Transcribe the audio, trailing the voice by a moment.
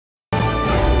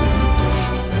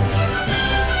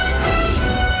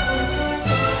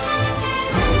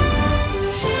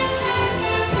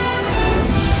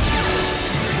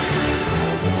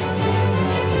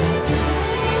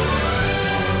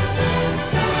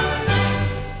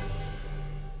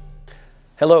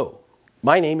Hello,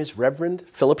 my name is Reverend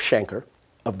Phillip Schanker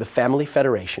of the Family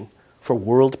Federation for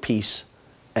World Peace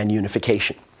and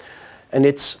Unification. And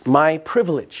it's my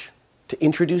privilege to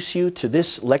introduce you to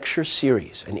this lecture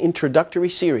series, an introductory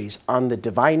series on the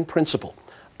divine principle,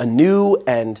 a new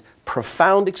and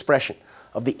profound expression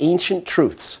of the ancient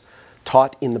truths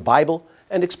taught in the Bible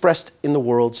and expressed in the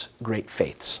world's great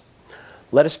faiths.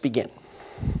 Let us begin.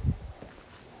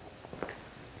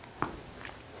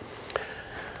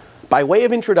 By way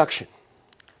of introduction,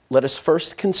 let us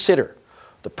first consider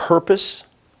the purpose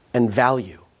and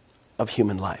value of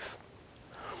human life.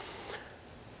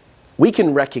 We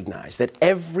can recognize that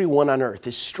everyone on earth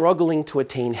is struggling to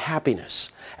attain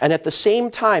happiness and at the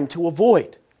same time to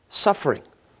avoid suffering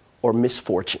or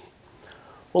misfortune.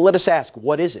 Well, let us ask,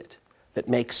 what is it that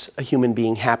makes a human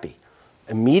being happy?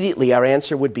 Immediately, our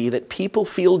answer would be that people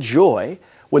feel joy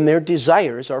when their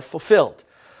desires are fulfilled.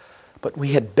 But we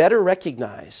had better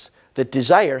recognize that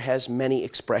desire has many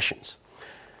expressions.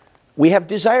 We have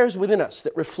desires within us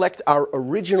that reflect our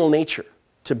original nature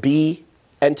to be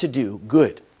and to do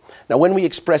good. Now, when we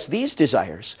express these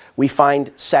desires, we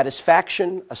find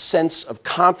satisfaction, a sense of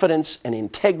confidence and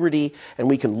integrity, and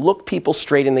we can look people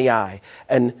straight in the eye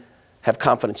and have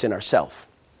confidence in ourselves.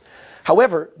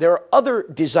 However, there are other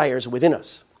desires within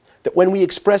us that when we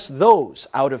express those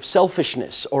out of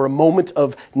selfishness or a moment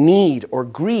of need or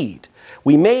greed,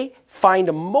 we may find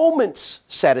a moment's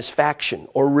satisfaction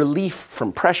or relief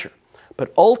from pressure,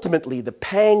 but ultimately the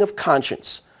pang of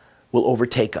conscience will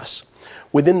overtake us.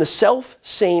 Within the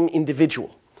self-same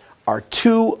individual are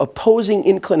two opposing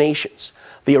inclinations: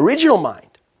 the original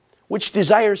mind, which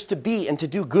desires to be and to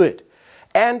do good,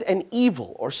 and an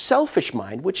evil or selfish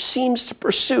mind, which seems to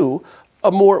pursue a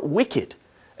more wicked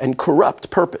and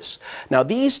corrupt purpose. Now,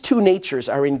 these two natures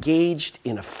are engaged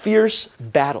in a fierce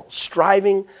battle,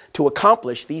 striving to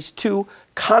accomplish these two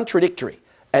contradictory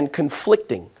and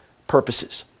conflicting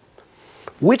purposes.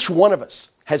 Which one of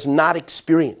us has not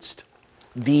experienced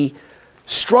the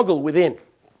struggle within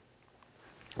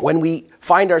when we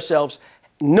find ourselves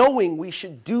knowing we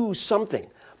should do something,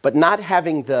 but not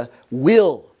having the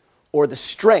will or the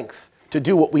strength to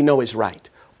do what we know is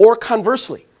right? Or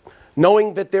conversely,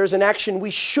 knowing that there's an action we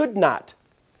should not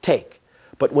take,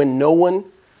 but when no one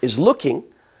is looking,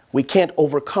 we can't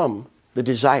overcome the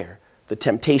desire, the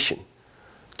temptation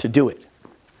to do it.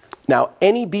 Now,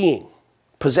 any being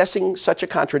possessing such a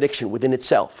contradiction within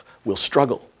itself will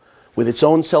struggle with its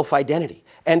own self-identity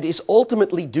and is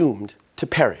ultimately doomed to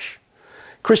perish.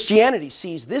 Christianity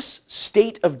sees this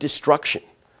state of destruction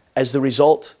as the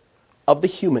result of the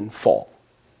human fall.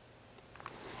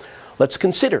 Let's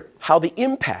consider how the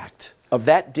impact of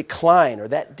that decline or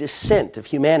that descent of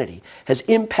humanity has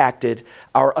impacted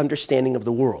our understanding of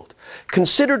the world.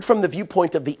 Considered from the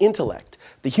viewpoint of the intellect,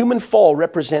 the human fall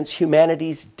represents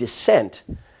humanity's descent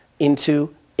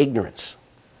into ignorance.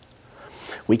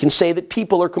 We can say that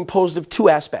people are composed of two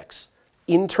aspects,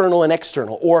 internal and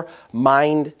external, or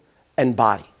mind and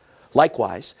body.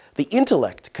 Likewise, the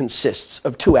intellect consists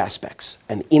of two aspects,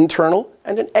 an internal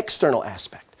and an external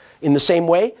aspect. In the same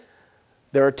way,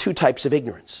 there are two types of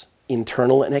ignorance,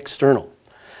 internal and external.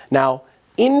 Now,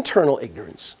 internal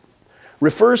ignorance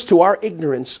refers to our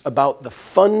ignorance about the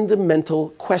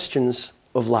fundamental questions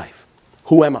of life.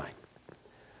 Who am I?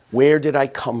 Where did I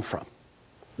come from?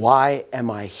 Why am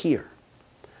I here?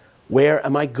 Where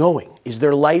am I going? Is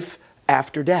there life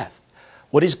after death?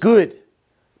 What is good?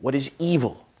 What is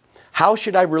evil? How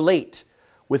should I relate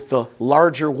with the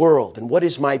larger world? And what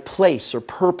is my place or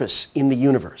purpose in the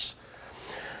universe?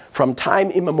 From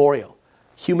time immemorial,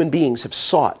 human beings have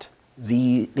sought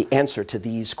the answer to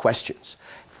these questions.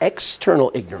 External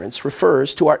ignorance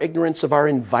refers to our ignorance of our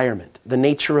environment, the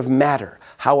nature of matter,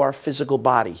 how our physical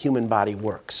body, human body,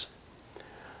 works.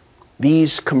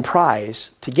 These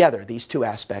comprise together these two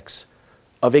aspects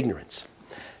of ignorance.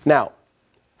 Now,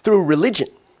 through religion,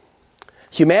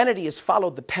 humanity has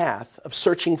followed the path of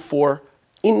searching for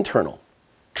internal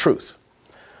truth.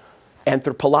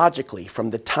 Anthropologically, from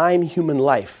the time human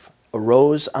life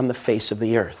arose on the face of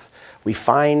the earth, we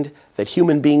find that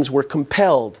human beings were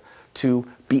compelled to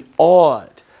be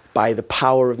awed by the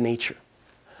power of nature,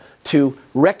 to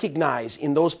recognize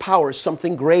in those powers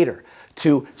something greater,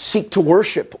 to seek to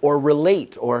worship or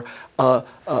relate or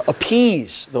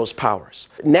appease those powers.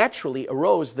 Naturally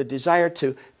arose the desire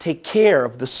to take care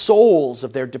of the souls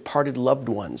of their departed loved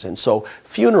ones. And so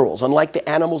funerals, unlike the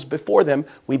animals before them,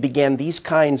 we began these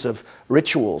kinds of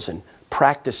rituals and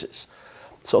practices.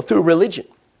 So through religion,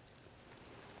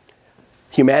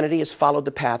 humanity has followed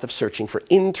the path of searching for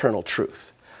internal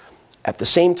truth. At the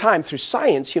same time, through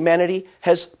science, humanity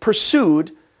has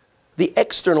pursued the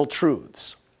external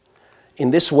truths.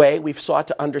 In this way, we've sought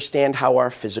to understand how our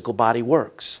physical body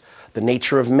works, the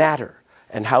nature of matter,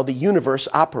 and how the universe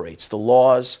operates, the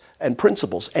laws and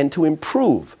principles, and to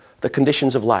improve the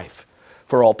conditions of life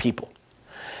for all people.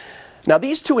 Now,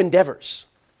 these two endeavors,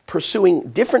 pursuing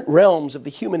different realms of the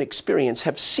human experience,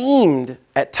 have seemed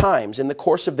at times in the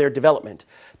course of their development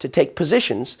to take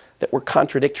positions that were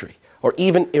contradictory or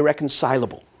even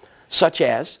irreconcilable, such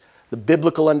as the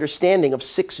biblical understanding of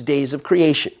 6 days of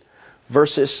creation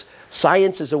versus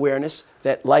science's awareness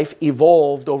that life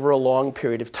evolved over a long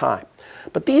period of time.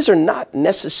 But these are not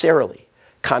necessarily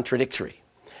contradictory.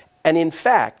 And in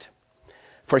fact,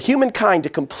 for humankind to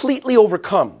completely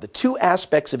overcome the two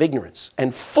aspects of ignorance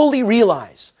and fully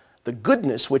realize the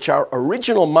goodness which our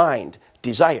original mind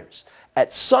desires,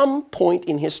 at some point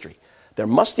in history, there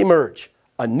must emerge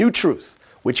a new truth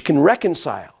which can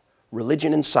reconcile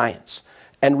religion and science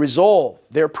and resolve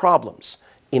their problems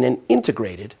in an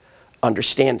integrated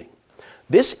understanding.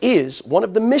 This is one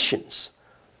of the missions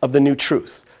of the new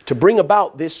truth, to bring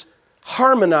about this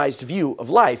harmonized view of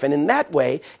life and in that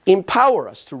way empower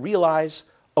us to realize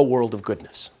a world of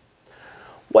goodness.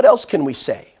 What else can we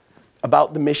say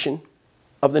about the mission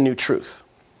of the new truth?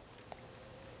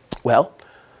 Well,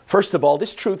 first of all,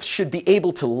 this truth should be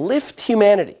able to lift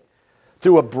humanity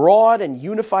through a broad and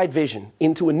unified vision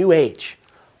into a new age,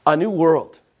 a new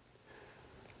world.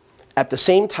 At the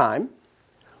same time,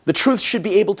 the truth should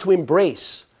be able to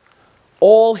embrace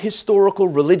all historical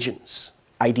religions,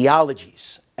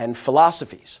 ideologies, and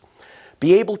philosophies,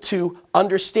 be able to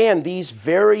understand these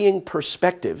varying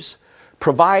perspectives,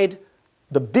 provide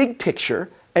the big picture,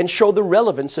 and show the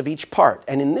relevance of each part,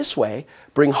 and in this way,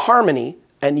 bring harmony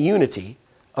and unity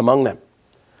among them.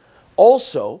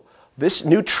 Also, this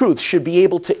new truth should be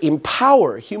able to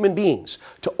empower human beings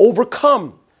to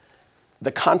overcome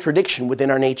the contradiction within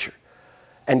our nature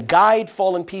and guide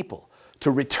fallen people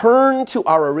to return to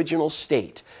our original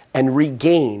state and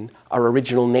regain our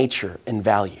original nature and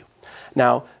value.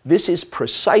 Now, this is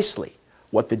precisely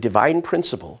what the divine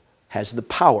principle has the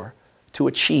power to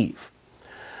achieve.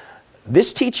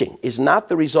 This teaching is not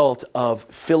the result of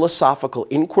philosophical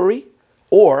inquiry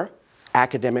or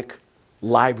academic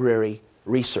library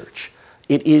research.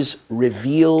 It is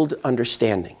revealed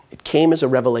understanding. It came as a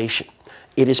revelation.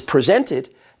 It is presented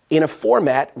in a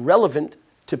format relevant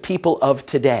to people of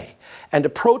today and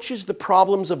approaches the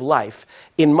problems of life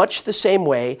in much the same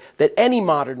way that any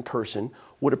modern person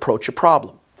would approach a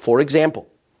problem. For example,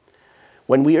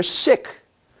 when we are sick,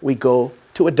 we go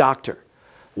to a doctor.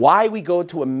 Why we go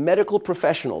to a medical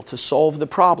professional to solve the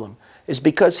problem is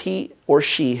because he or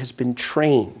she has been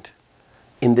trained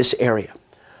in this area.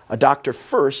 A doctor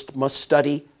first must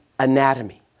study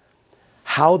anatomy,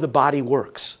 how the body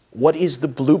works, what is the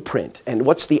blueprint, and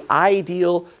what's the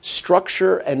ideal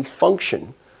structure and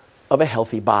function of a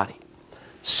healthy body.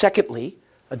 Secondly,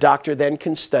 a doctor then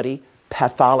can study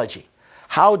pathology,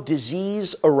 how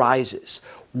disease arises,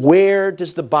 where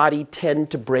does the body tend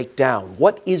to break down,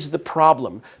 what is the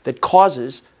problem that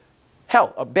causes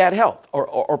bad health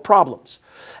or problems.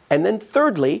 And then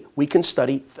thirdly,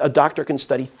 a doctor can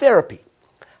study therapy,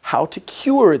 how to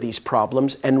cure these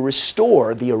problems and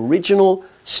restore the original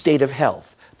state of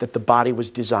health that the body was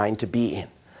designed to be in.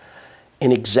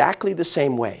 In exactly the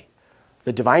same way,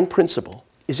 the divine principle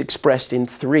is expressed in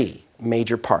 3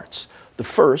 major parts. The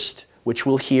first, which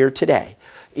we'll hear today,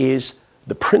 is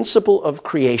the principle of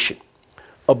creation,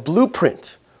 a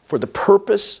blueprint for the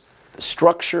purpose, the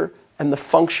structure, and the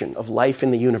function of life in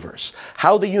the universe,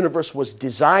 how the universe was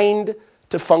designed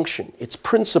to function, its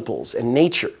principles and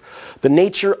nature, the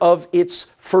nature of its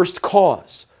first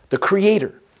cause, the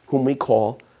creator, whom we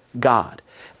call God.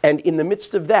 And in the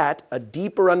midst of that, a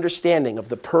deeper understanding of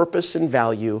the purpose and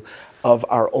value of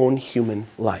our own human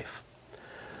life.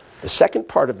 The second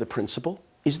part of the principle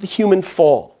is the human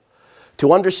fall,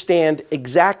 to understand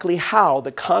exactly how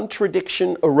the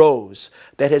contradiction arose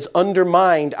that has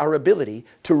undermined our ability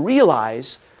to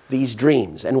realize these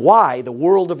dreams and why the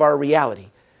world of our reality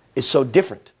is so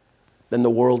different than the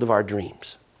world of our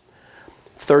dreams.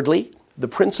 Thirdly, the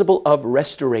principle of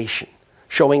restoration,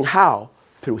 showing how,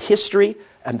 through history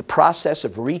and the process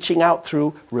of reaching out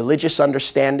through religious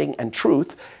understanding and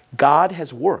truth, God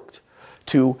has worked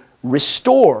to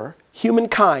restore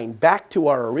humankind back to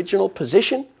our original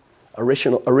position,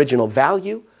 original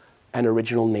value, and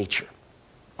original nature.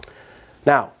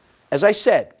 Now, as I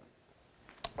said,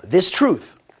 this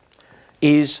truth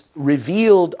is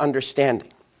revealed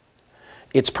understanding.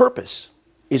 Its purpose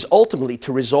is ultimately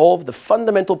to resolve the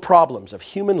fundamental problems of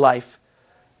human life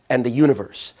and the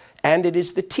universe, and it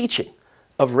is the teaching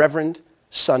of Reverend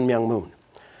Sun Myung Moon.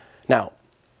 Now,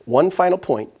 one final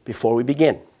point before we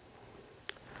begin.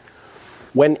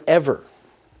 Whenever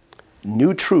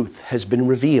new truth has been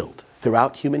revealed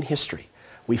throughout human history,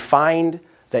 we find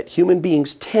that human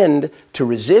beings tend to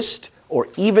resist or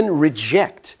even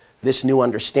reject this new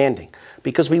understanding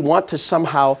because we want to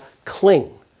somehow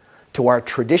cling to our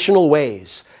traditional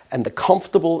ways and the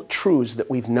comfortable truths that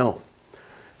we've known.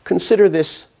 Consider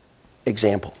this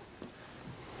example.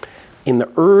 In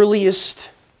the earliest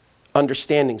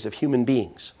understandings of human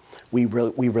beings, we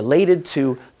related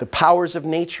to the powers of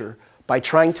nature by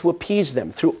trying to appease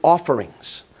them through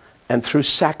offerings and through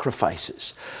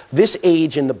sacrifices. This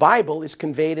age in the Bible is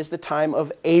conveyed as the time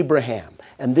of Abraham,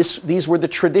 and these were the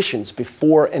traditions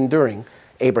before and during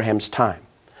Abraham's time.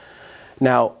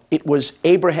 Now, it was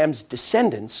Abraham's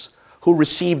descendants who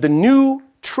received a new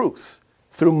truth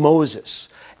through Moses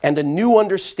and a new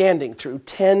understanding through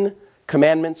 10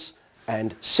 commandments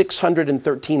and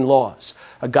 613 laws,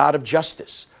 a God of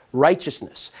justice,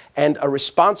 righteousness, and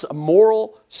a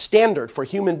moral standard for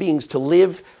human beings to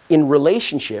live in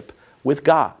relationship with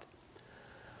God.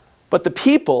 But the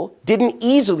people didn't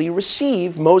easily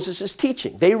receive Moses'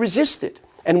 teaching. They resisted.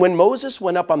 And when Moses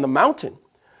went up on the mountain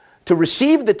to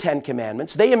receive the 10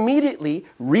 commandments, they immediately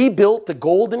rebuilt the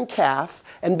golden calf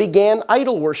and began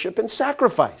idol worship and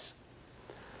sacrifice.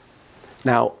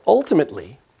 Now,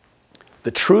 ultimately,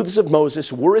 the truths of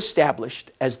Moses were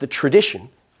established as the tradition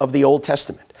of the Old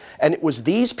Testament. And it was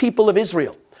these people of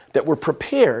Israel that were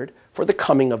prepared for the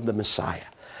coming of the Messiah.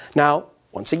 Now,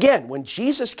 once again, when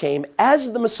Jesus came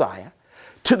as the Messiah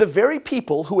to the very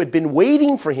people who had been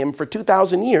waiting for him for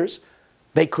 2,000 years,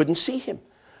 they couldn't see him.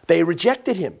 They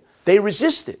rejected him. They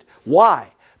resisted.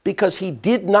 Why? Because he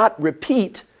did not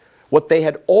repeat what they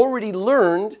had already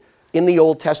learned in the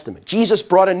Old Testament. Jesus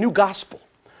brought a new gospel,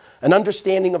 an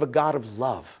understanding of a God of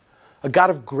love, a God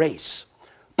of grace.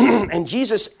 And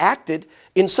Jesus acted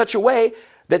in such a way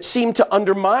that seemed to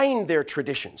undermine their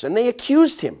traditions. And they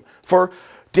accused him for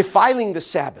defiling the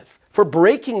Sabbath, for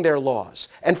breaking their laws,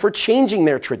 and for changing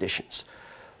their traditions.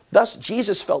 Thus,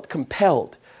 Jesus felt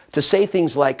compelled to say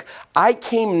things like, I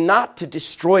came not to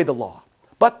destroy the law,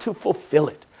 but to fulfill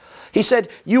it. He said,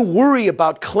 you worry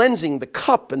about cleansing the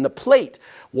cup and the plate.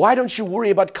 Why don't you worry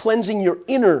about cleansing your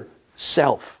inner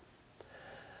self?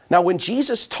 Now, when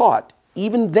Jesus taught,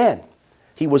 even then,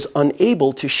 he was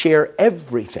unable to share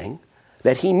everything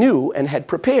that he knew and had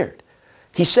prepared.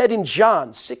 He said in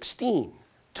John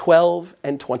 16:12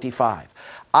 and 25,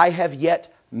 I have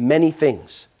yet many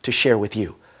things to share with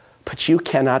you, but you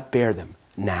cannot bear them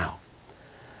now.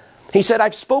 He said,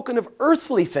 I've spoken of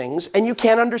earthly things and you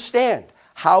can't understand.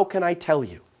 How can I tell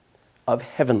you of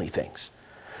heavenly things?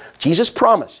 Jesus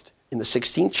promised in the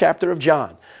 16th chapter of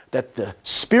John that the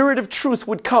Spirit of truth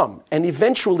would come and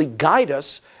eventually guide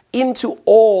us into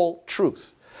all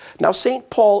truth. Now, St.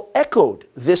 Paul echoed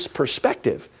this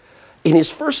perspective in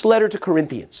his first letter to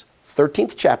Corinthians,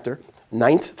 13th chapter,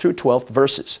 9th through 12th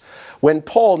verses, when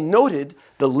Paul noted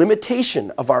the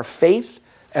limitation of our faith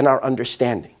and our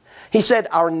understanding. He said,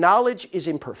 our knowledge is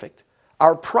imperfect,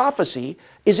 our prophecy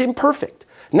is imperfect.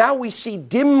 Now we see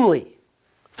dimly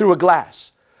through a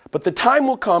glass, but the time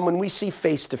will come when we see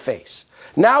face to face.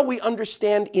 Now we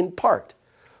understand in part,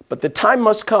 but the time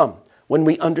must come when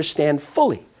we understand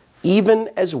fully, even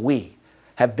as we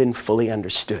have been fully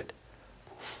understood.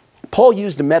 Paul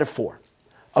used a metaphor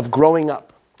of growing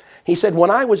up. He said,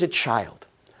 when I was a child,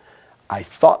 I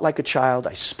thought like a child,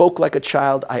 I spoke like a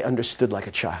child, I understood like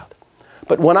a child.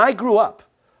 But when I grew up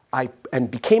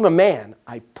and became a man,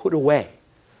 I put away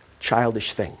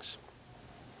childish things.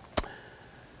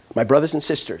 My brothers and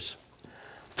sisters,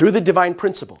 through the divine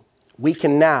principle, we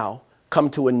can now come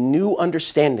to a new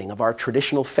understanding of our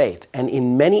traditional faith. And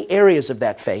in many areas of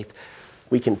that faith,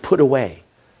 we can put away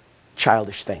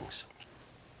childish things.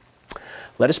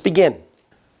 Let us begin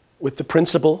with the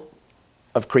principle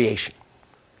of creation.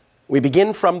 We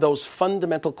begin from those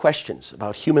fundamental questions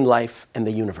about human life and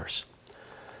the universe.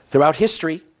 Throughout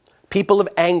history, people have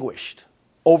anguished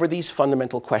over these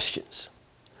fundamental questions.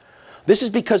 This is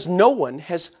because no one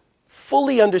has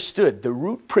fully understood the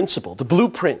root principle, the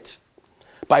blueprint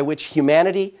by which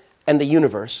humanity and the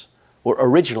universe were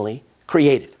originally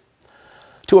created.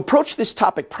 To approach this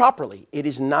topic properly, it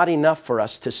is not enough for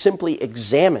us to simply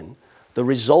examine the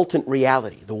resultant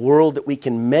reality, the world that we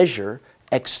can measure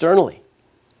externally.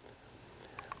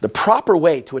 The proper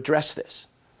way to address this,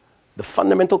 the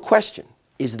fundamental question,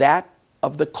 is that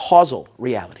of the causal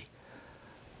reality.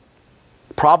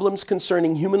 Problems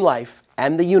concerning human life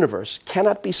and the universe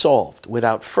cannot be solved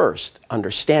without first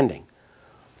understanding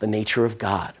the nature of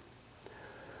God.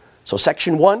 So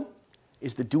section 1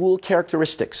 is the dual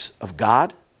characteristics of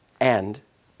God and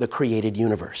the created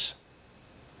universe.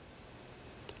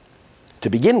 To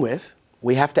begin with,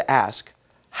 we have to ask,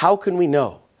 how can we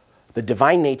know the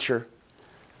divine nature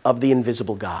of the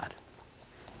invisible God?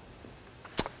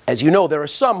 As you know, there are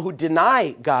some who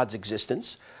deny God's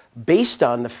existence based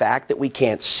on the fact that we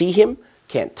can't see him,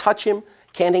 can't touch him,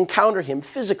 can't encounter him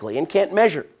physically, and can't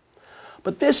measure.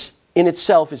 But this in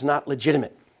itself is not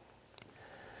legitimate,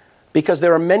 because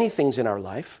there are many things in our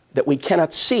life that we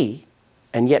cannot see,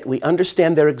 and yet we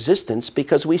understand their existence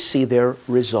because we see their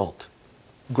result.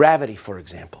 Gravity, for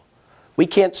example. We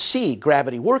can't see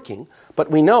gravity working, but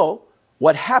we know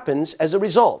what happens as a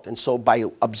result. And so by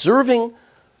observing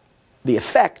the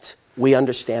effect, we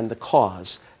understand the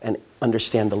cause and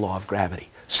understand the law of gravity.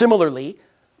 Similarly,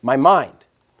 my mind.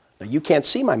 Now, you can't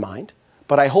see my mind,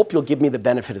 but I hope you'll give me the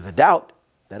benefit of the doubt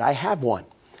that I have one,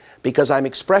 because I'm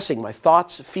expressing my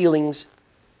thoughts, feelings,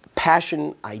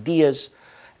 passion, ideas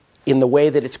in the way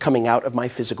that it's coming out of my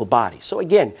physical body. So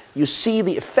again, you see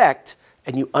the effect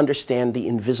and you understand the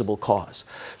invisible cause.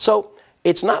 So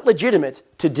it's not legitimate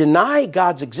to deny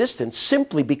God's existence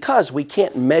simply because we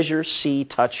can't measure, see,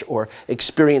 touch, or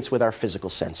experience with our physical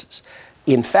senses.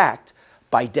 In fact,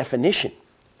 by definition,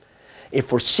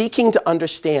 if we're seeking to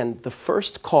understand the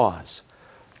first cause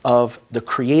of the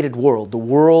created world, the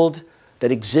world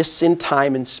that exists in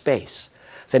time and space,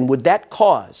 then would that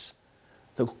cause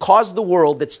the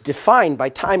world that's defined by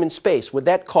time and space, would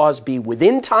that cause be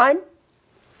within time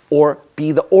or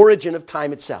be the origin of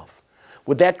time itself?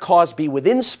 Would that cause be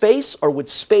within space, or would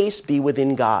space be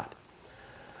within God?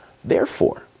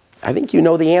 Therefore, I think you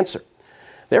know the answer.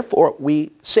 Therefore,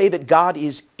 we say that God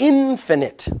is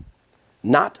infinite,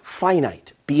 not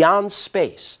finite, beyond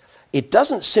space. It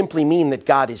doesn't simply mean that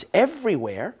God is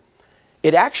everywhere.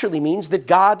 It actually means that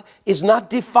God is not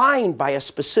defined by a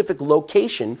specific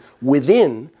location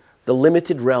within the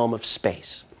limited realm of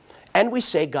space. And we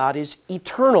say God is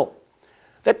eternal.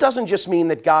 That doesn't just mean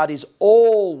that God is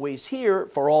always here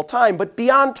for all time, but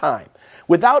beyond time,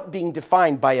 without being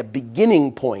defined by a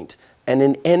beginning point and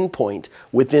an end point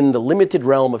within the limited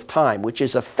realm of time, which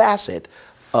is a facet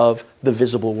of the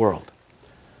visible world.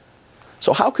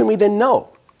 So how can we then know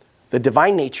the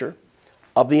divine nature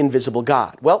of the invisible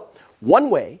God? Well,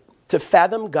 one way to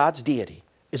fathom God's deity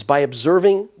is by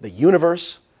observing the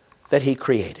universe that he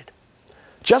created.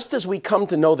 Just as we come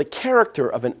to know the character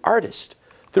of an artist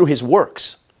through his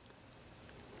works,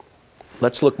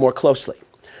 let's look more closely.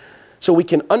 So we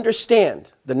can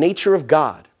understand the nature of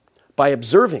God by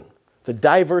observing the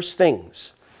diverse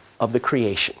things of the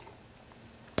creation.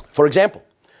 For example,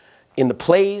 in the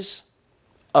plays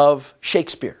of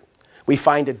Shakespeare, we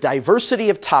find a diversity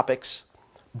of topics,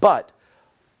 but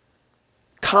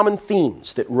common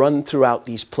themes that run throughout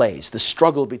these plays. The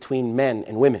struggle between men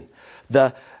and women,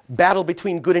 the battle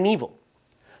between good and evil,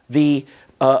 the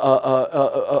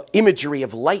imagery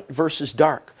of light versus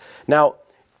dark. Now,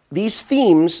 these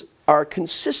themes are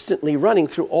consistently running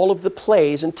through all of the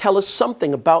plays and tell us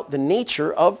something about the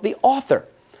nature of the author.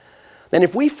 Then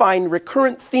if we find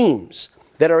recurrent themes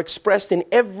that are expressed in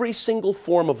every single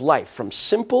form of life, from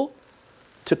simple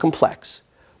to complex,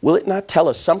 will it not tell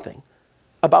us something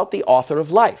about the author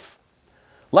of life?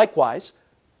 Likewise,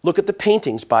 look at the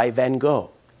paintings by Van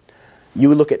Gogh.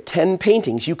 You look at 10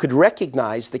 paintings, you could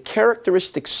recognize the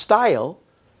characteristic style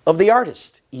of the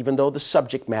artist, even though the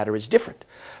subject matter is different,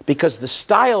 because the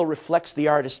style reflects the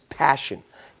artist's passion,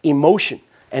 emotion,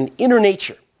 and inner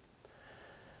nature.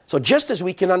 So just as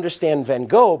we can understand Van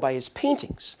Gogh by his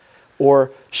paintings,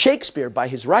 or Shakespeare by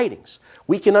his writings,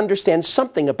 we can understand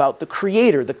something about the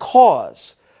creator, the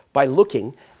cause, by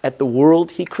looking at the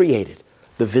world he created,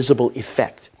 the visible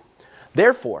effect.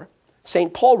 Therefore,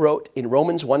 St. Paul wrote in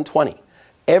Romans 1:20,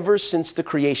 ever since the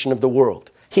creation of the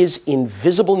world, his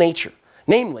invisible nature,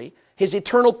 namely his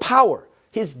eternal power,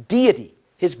 his deity,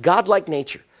 his godlike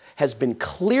nature, has been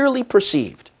clearly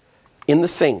perceived in the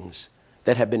things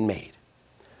that have been made.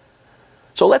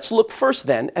 So let's look first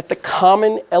then at the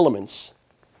common elements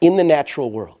in the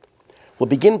natural world. We'll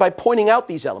begin by pointing out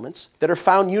these elements that are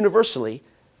found universally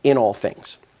in all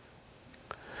things.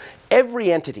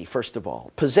 Every entity, first of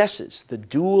all, possesses the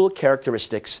dual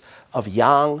characteristics of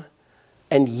yang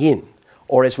and yin,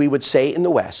 or as we would say in the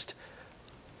West,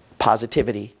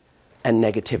 positivity and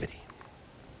negativity.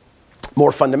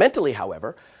 More fundamentally,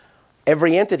 however,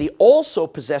 every entity also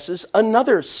possesses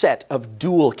another set of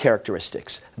dual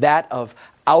characteristics, that of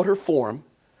outer form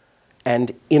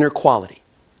and inner quality.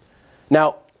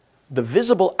 Now, the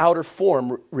visible outer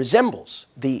form resembles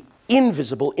the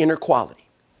invisible inner quality.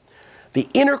 The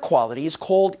inner quality is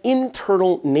called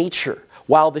internal nature,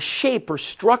 while the shape or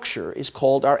structure is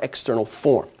called our external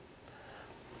form.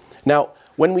 Now,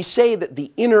 when we say that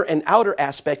the inner and outer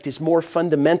aspect is more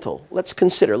fundamental, let's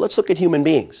look at human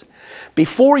beings.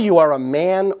 Before you are a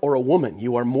man or a woman,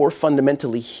 you are more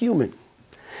fundamentally human.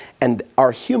 And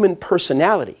our human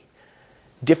personality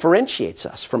differentiates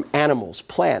us from animals,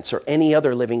 plants, or any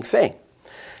other living thing.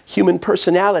 Human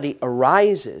personality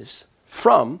arises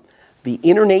from the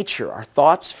inner nature, our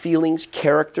thoughts, feelings,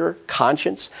 character,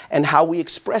 conscience, and how we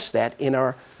express that in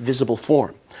our visible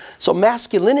form. So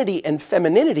masculinity and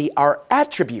femininity are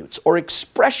attributes or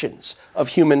expressions of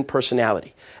human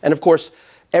personality. And of course,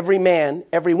 every man,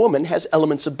 every woman has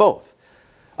elements of both.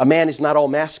 A man is not all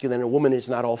masculine, a woman is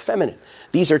not all feminine.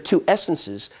 These are two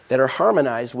essences that are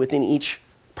harmonized within each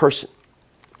person.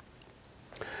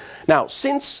 Now,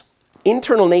 since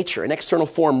internal nature and external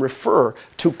form refer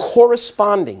to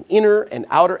corresponding inner and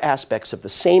outer aspects of the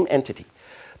same entity,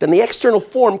 then the external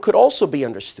form could also be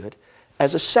understood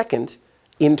as a second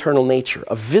internal nature,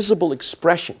 a visible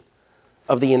expression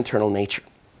of the internal nature.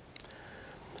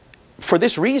 For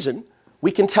this reason,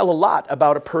 we can tell a lot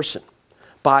about a person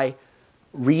by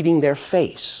reading their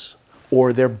face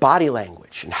or their body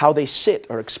language and how they sit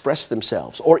or express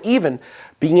themselves, or even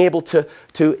being able to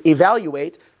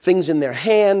evaluate things in their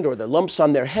hand or the lumps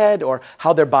on their head or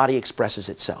how their body expresses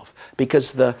itself,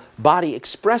 because the body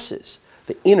expresses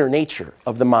the inner nature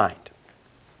of the mind.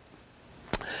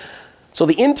 So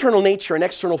the internal nature and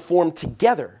external form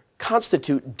together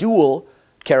constitute dual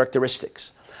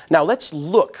characteristics. Now let's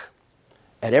look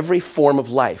at every form of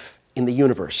life in the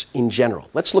universe in general.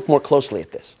 Let's look more closely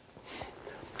at this.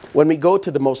 When we go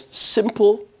to the most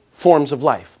simple forms of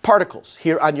life, particles,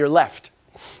 here on your left.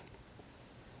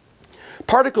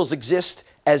 Particles exist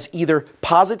as either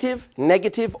positive,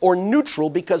 negative, or neutral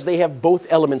because they have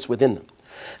both elements within them.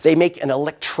 They make an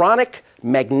electronic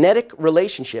magnetic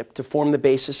relationship to form the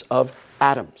basis of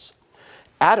atoms.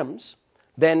 Atoms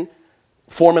then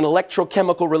form an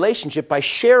electrochemical relationship by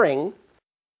sharing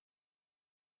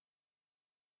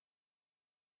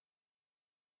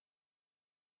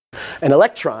an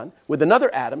electron with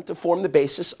another atom to form the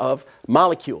basis of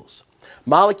molecules.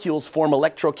 Molecules form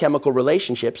electrochemical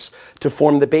relationships to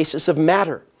form the basis of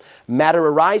matter. Matter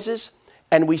arises,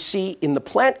 and we see in the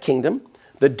plant kingdom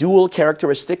the dual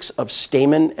characteristics of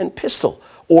stamen and pistil,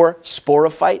 or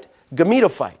sporophyte,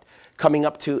 gametophyte. Coming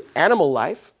up to animal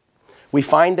life, we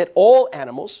find that all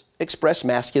animals express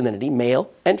masculinity,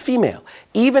 male and female.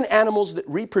 Even animals that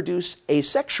reproduce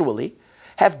asexually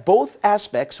have both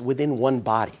aspects within one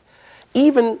body.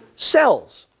 Even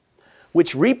cells,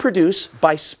 which reproduce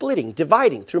by splitting,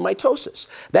 dividing through mitosis.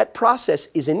 That process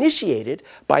is initiated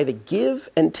by the give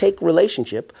and take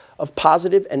relationship of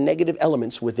positive and negative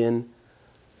elements within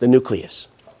the nucleus.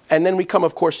 And then we come,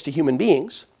 of course, to human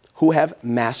beings who have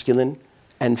masculine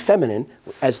and feminine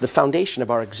as the foundation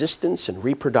of our existence and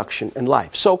reproduction and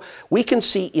life. So we can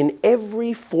see in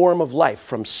every form of life,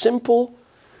 from simple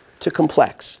to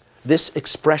complex, this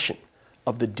expression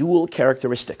of the dual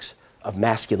characteristics of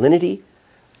masculinity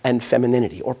and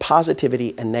femininity, or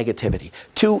positivity and negativity,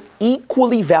 two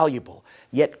equally valuable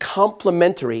yet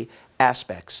complementary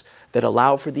aspects that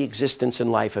allow for the existence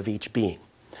and life of each being.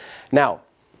 Now,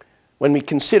 when we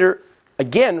consider,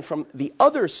 again, from the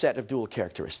other set of dual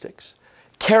characteristics,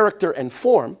 character and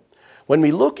form, when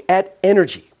we look at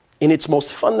energy in its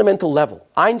most fundamental level,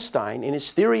 Einstein, in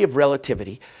his theory of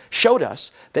relativity, showed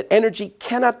us that energy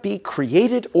cannot be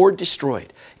created or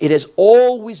destroyed. It has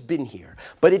always been here,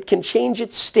 but it can change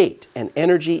its state, and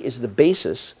energy is the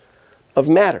basis of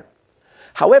matter.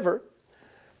 However,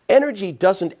 energy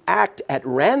doesn't act at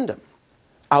random,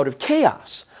 out of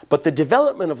chaos, but the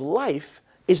development of life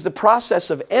is the process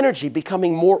of energy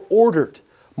becoming more ordered,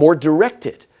 more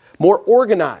directed, more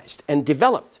organized and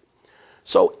developed.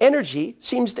 So energy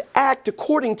seems to act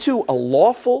according to a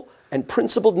lawful and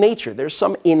principled nature. There's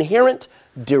some inherent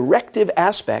directive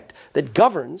aspect that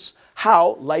governs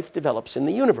how life develops in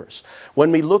the universe.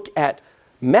 When we look at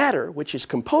matter, which is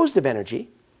composed of energy,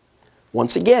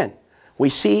 once again, we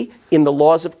see in the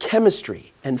laws of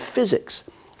chemistry and physics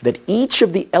that each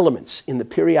of the elements in the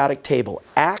periodic table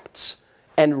acts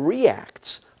and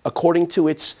reacts according to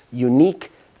its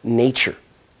unique nature.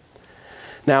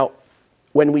 Now,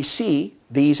 when we see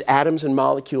these atoms and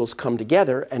molecules come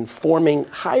together and forming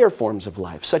higher forms of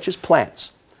life, such as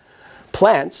plants,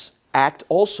 plants act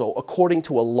also according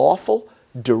to a lawful,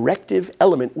 directive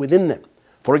element within them.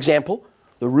 For example,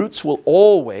 the roots will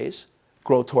always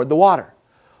grow toward the water.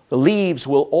 The leaves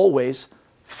will always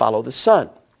follow the sun.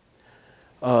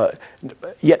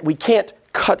 Yet we can't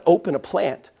cut open a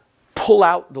plant, pull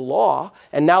out the law,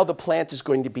 and now the plant is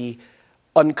going to be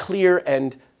unclear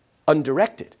and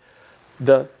undirected.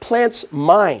 The plant's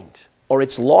mind or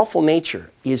its lawful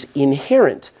nature is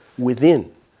inherent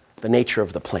within the nature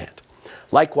of the plant.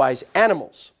 Likewise,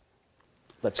 animals.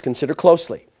 Let's consider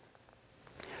closely.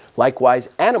 Likewise,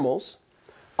 animals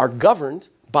are governed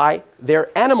by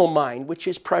their animal mind, which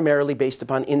is primarily based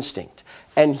upon instinct.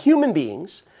 And human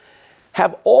beings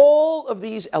have all of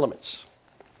these elements.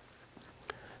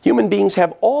 Human beings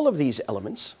have all of these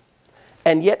elements,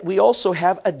 and yet we also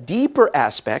have a deeper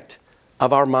aspect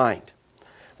of our mind.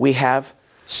 We have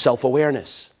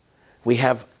self-awareness. We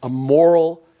have a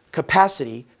moral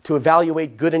capacity to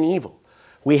evaluate good and evil.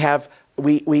 We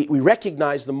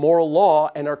recognize the moral law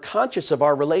and are conscious of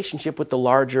our relationship with the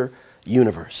larger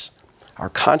universe. Our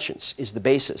conscience is the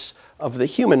basis of the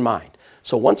human mind.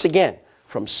 So once again,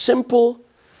 from simple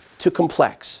to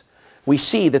complex, we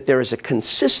see that there is a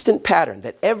consistent pattern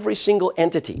that every single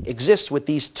entity exists with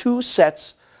these two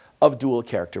sets of dual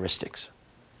characteristics.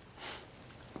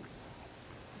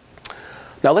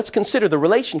 Now let's consider the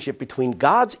relationship between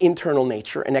God's internal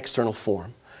nature and external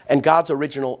form and God's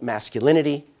original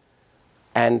masculinity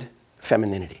and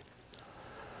femininity.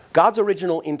 God's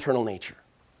original internal nature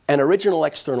and original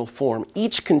external form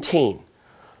each contain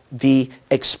the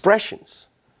expressions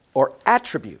or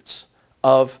attributes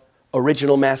of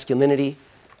original masculinity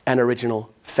and original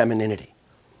femininity.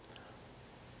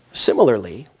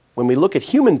 Similarly, when we look at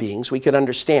human beings, we could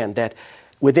understand that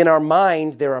within our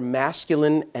mind there are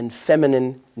masculine and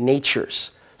feminine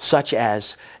natures, such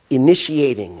as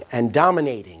initiating and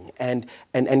dominating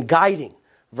and guiding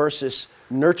versus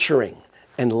nurturing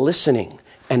and listening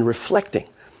and reflecting,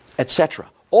 etc.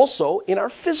 Also, in our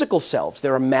physical selves,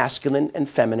 there are masculine and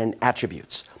feminine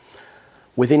attributes.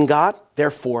 Within God,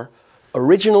 therefore,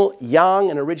 original yang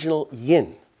and original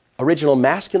yin, original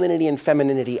masculinity and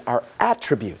femininity are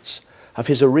attributes of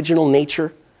his original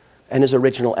nature and his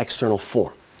original external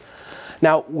form.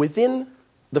 Now, within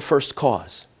the first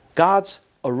cause, God's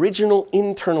original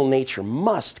internal nature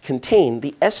must contain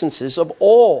the essences of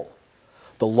all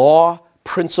the law,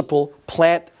 principle,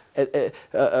 plant,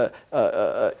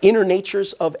 inner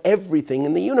natures of everything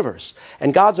in the universe.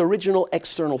 And God's original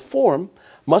external form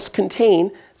must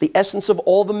contain the essence of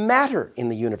all the matter in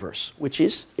the universe, which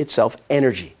is itself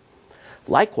energy.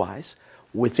 Likewise,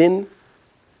 within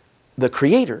the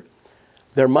Creator,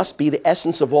 there must be the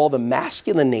essence of all the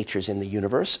masculine natures in the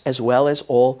universe, as well as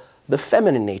all the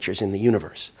feminine natures in the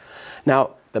universe.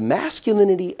 Now, the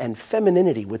masculinity and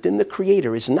femininity within the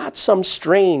Creator is not some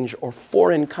strange or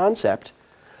foreign concept,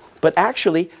 but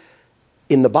actually,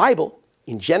 in the Bible,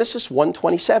 in Genesis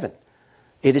 1:27,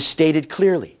 it is stated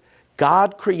clearly,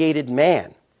 God created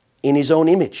man in his own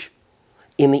image.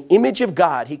 In the image of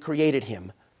God, he created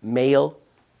him, male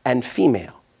and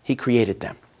female. He created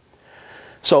them.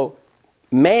 So,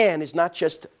 man is not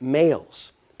just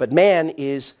males, but man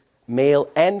is male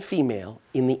and female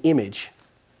in the image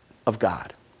of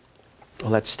God.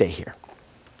 Well, let's stay here.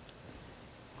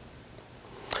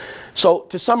 So,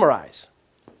 to summarize,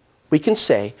 we can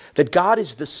say that God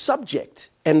is the subject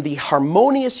and the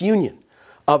harmonious union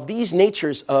of these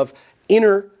natures of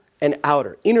inner and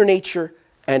outer, inner nature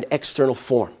and external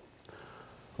form.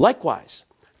 Likewise,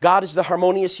 God is the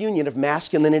harmonious union of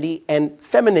masculinity and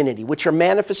femininity, which are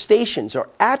manifestations or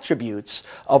attributes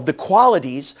of the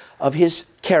qualities of his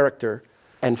character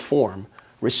and form,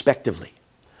 respectively.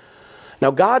 Now,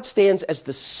 God stands as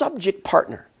the subject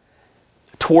partner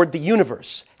toward the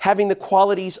universe, having the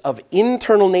qualities of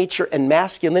internal nature and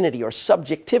masculinity or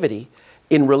subjectivity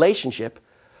in relationship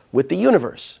with the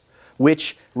universe,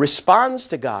 which responds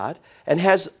to God and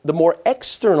has the more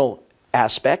external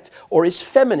aspect or is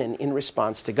feminine in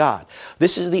response to God.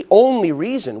 This is the only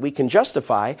reason we can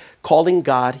justify calling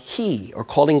God He or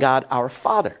calling God our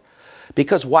Father.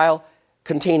 Because while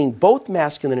containing both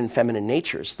masculine and feminine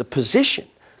natures, the position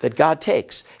that God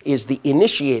takes is the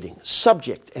initiating,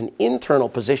 subject, and internal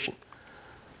position,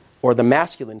 or the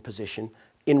masculine position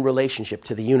in relationship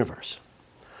to the universe.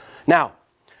 Now,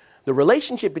 the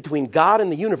relationship between God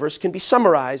and the universe can be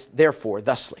summarized, therefore,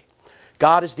 thusly.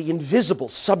 God is the invisible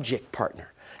subject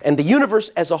partner, and the universe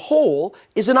as a whole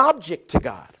is an object to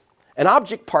God, an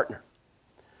object partner.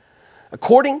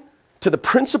 According to the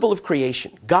principle of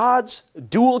creation, God's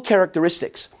dual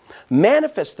characteristics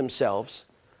manifest themselves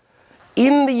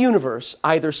in the universe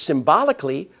either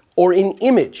symbolically or in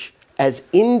image as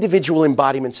individual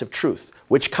embodiments of truth,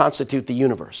 which constitute the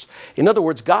universe. In other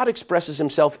words, God expresses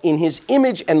himself in his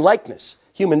image and likeness,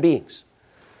 human beings,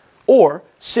 or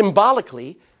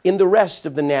symbolically in the rest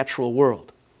of the natural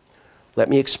world. Let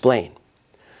me explain.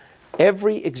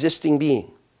 Every existing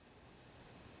being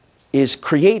is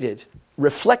created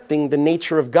reflecting the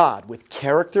nature of God with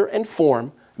character and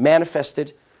form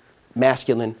manifested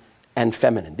masculine and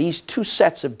feminine. These two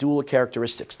sets of dual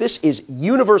characteristics. This is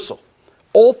universal,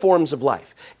 all forms of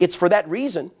life. It's for that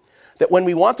reason that when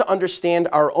we want to understand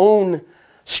our own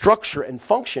structure and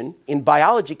function in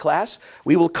biology class,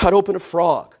 we will cut open a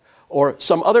frog or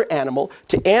some other animal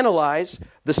to analyze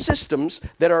the systems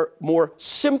that are more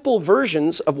simple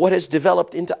versions of what has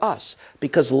developed into us,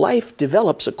 because life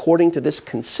develops according to this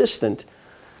consistent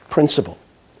principle.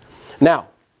 Now,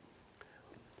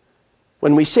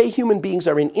 when we say human beings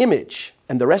are an image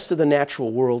and the rest of the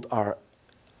natural world are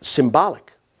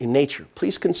symbolic in nature,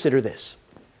 please consider this.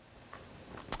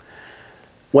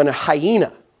 When a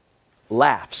hyena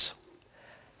laughs,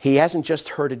 he hasn't just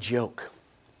heard a joke.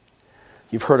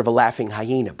 You've heard of a laughing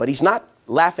hyena, but he's not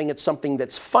laughing at something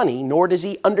that's funny, nor does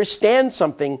he understand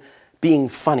something being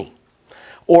funny.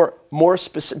 Or more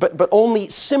specific, but only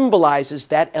symbolizes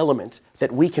that element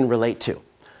that we can relate to.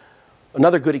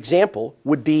 Another good example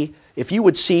would be if you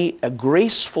would see a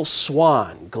graceful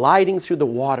swan gliding through the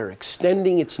water,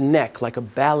 extending its neck like a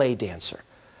ballet dancer,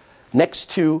 next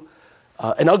to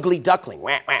an ugly duckling,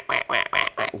 wah, wah, wah, wah, wah,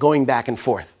 wah, going back and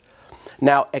forth.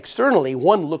 Now, externally,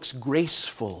 one looks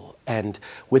graceful and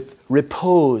with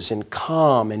repose and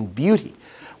calm and beauty,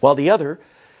 while the other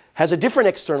has a different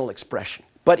external expression.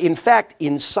 But in fact,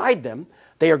 inside them,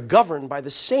 they are governed by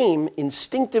the same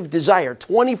instinctive desire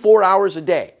 24 hours a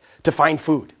day to find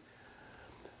food.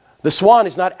 The swan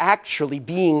is not actually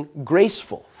being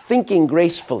graceful, thinking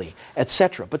gracefully,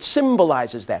 etc., but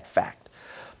symbolizes that fact.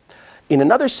 In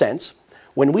another sense,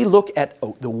 when we look at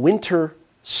the winter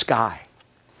sky,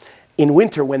 in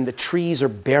winter when the trees are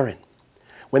barren,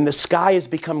 when the sky has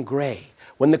become gray,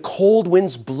 when the cold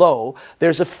winds blow,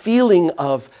 there's a feeling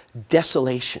of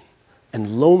desolation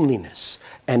and loneliness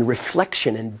and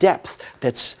reflection and depth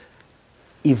that's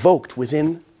evoked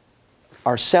within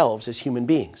ourselves as human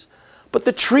beings. But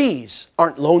the trees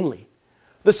aren't lonely.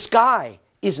 The sky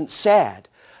isn't sad.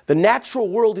 The natural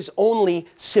world is only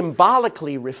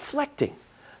symbolically reflecting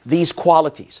these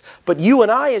qualities. But you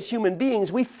and I as human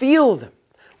beings, we feel them.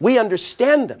 We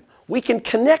understand them. We can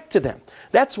connect to them.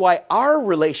 That's why our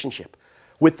relationship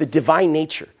with the divine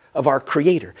nature of our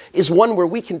Creator is one where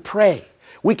we can pray.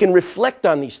 We can reflect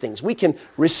on these things. We can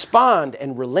respond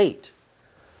and relate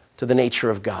to the nature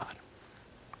of God.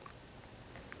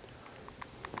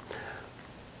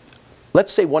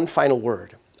 Let's say one final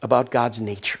word about God's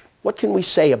nature. What can we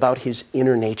say about His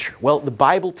inner nature? Well, the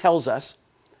Bible tells us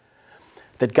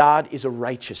that God is a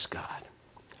righteous God,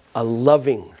 a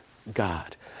loving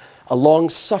God, a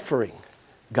long-suffering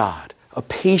God, a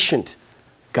patient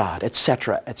God,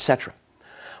 etc., etc.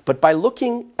 But by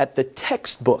looking at the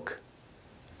textbook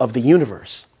of the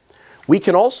universe, we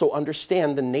can also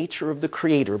understand the nature of the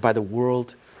Creator by the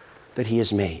world that He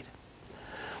has made.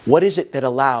 What is it that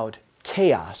allowed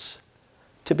chaos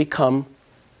to become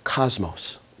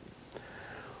cosmos?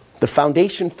 The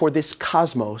foundation for this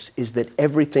cosmos is that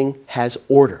everything has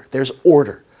order. There's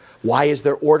order. Why is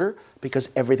there order? Because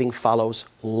everything follows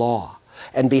law.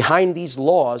 And behind these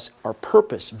laws are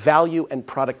purpose, value, and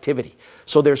productivity.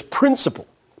 So there's principle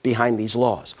behind these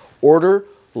laws. Order,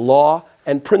 law,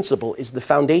 and principle is the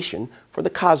foundation for the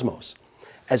cosmos.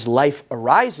 As life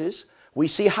arises, we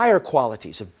see higher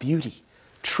qualities of beauty,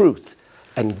 truth,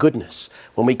 and goodness.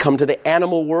 When we come to the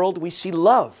animal world, we see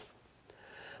love.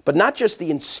 But not just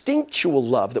the instinctual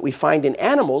love that we find in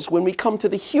animals. When we come to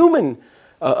the human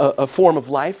form of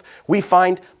life, we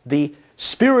find the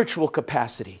spiritual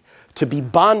capacity to be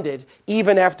bonded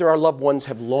even after our loved ones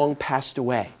have long passed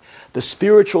away. The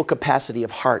spiritual capacity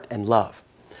of heart and love.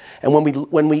 And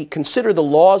when we consider the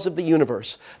laws of the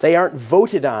universe, they aren't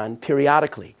voted on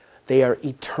periodically. They are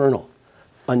eternal,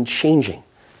 unchanging,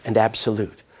 and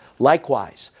absolute.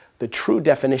 Likewise, the true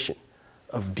definition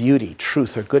of beauty,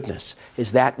 truth, or goodness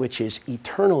is that which is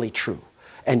eternally true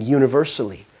and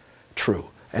universally true.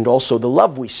 And also the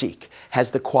love we seek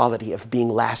has the quality of being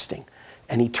lasting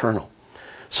and eternal.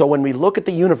 So when we look at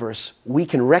the universe, we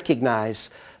can recognize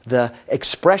the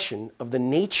expression of the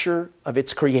nature of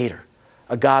its Creator,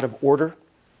 a God of order,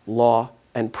 law,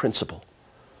 and principle,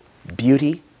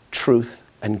 beauty, truth,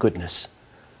 and goodness,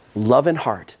 love and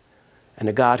heart, and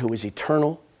a God who is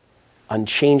eternal,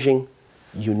 unchanging,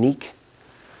 unique,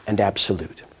 and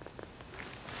absolute.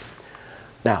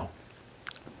 Now,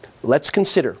 let's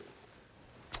consider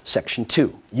Section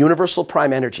 2, Universal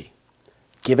Prime Energy,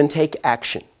 Give and Take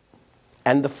Action,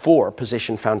 and the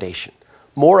 4-position foundation.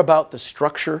 More about the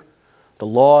structure, the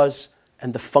laws,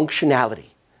 and the functionality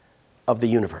of the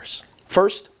universe.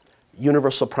 First,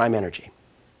 Universal Prime Energy.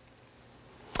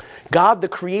 God, the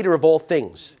creator of all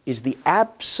things, is the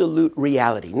absolute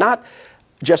reality, not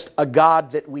just a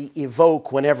God that we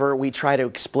evoke whenever we try to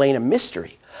explain a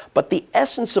mystery, but the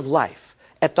essence of life,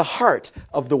 at the heart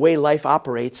of the way life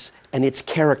operates and its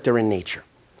character and nature.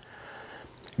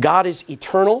 God is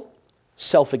eternal,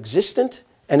 self-existent,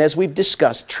 and as we've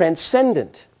discussed,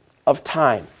 transcendent of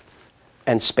time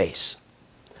and space.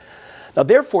 Now,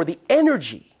 therefore, the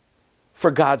energy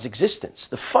for God's existence,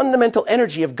 the fundamental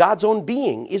energy of God's own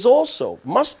being,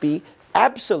 must be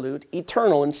absolute,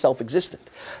 eternal, and self-existent.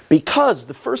 Because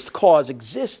the first cause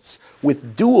exists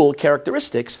with dual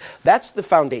characteristics, that's the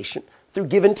foundation, through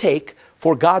give and take,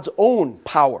 for God's own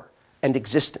power and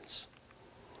existence.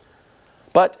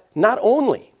 But not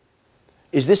only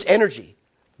is this energy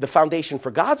the foundation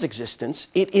for God's existence,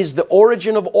 it is the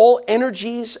origin of all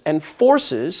energies and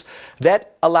forces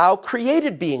that allow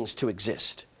created beings to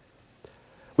exist.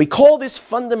 We call this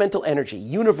fundamental energy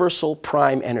universal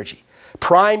prime energy.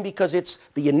 Prime because it's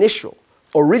the initial,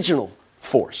 original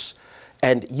force,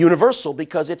 and universal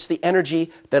because it's the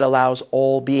energy that allows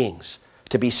all beings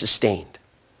to be sustained.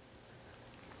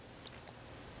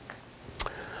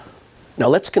 Now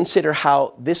let's consider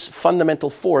how this fundamental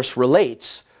force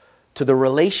relates to the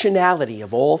relationality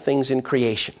of all things in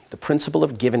creation, the principle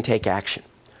of give and take action.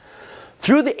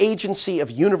 Through the agency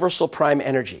of universal prime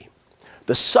energy,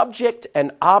 the subject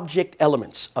and object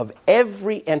elements of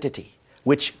every entity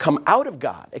which come out of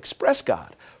God, express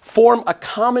God, form a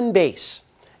common base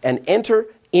and enter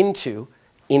into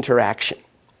interaction.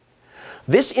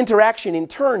 This interaction in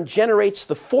turn generates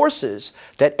the forces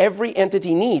that every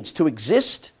entity needs to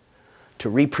exist, to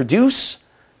reproduce,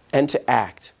 and to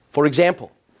act. For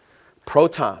example,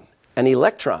 proton and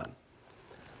electron.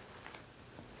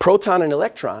 Proton and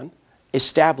electron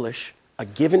establish a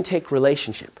give and take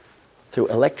relationship through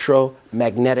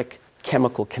electromagnetic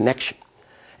chemical connection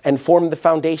and form the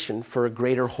foundation for a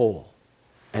greater whole,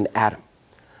 an atom.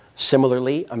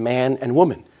 Similarly, a man and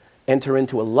woman enter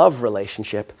into a love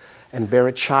relationship and bear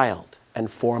a child and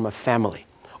form a family.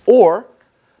 Or,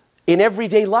 in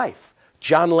everyday life,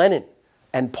 John Lennon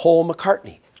and Paul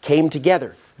McCartney came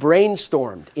together,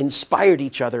 brainstormed, inspired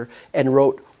each other, and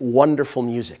wrote wonderful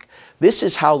music. This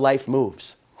is how life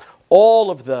moves. All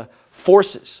of the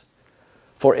forces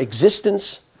for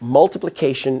existence,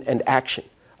 multiplication, and action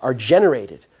are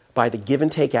generated by the give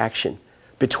and take action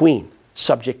between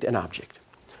subject and object.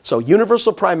 So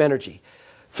universal prime energy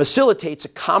facilitates a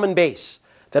common base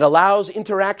that allows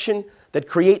interaction that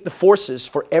create the forces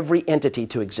for every entity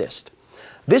to exist.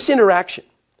 This interaction,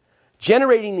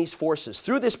 generating these forces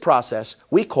through this process,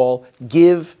 we call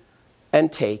give and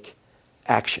take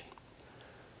action.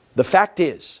 The fact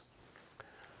is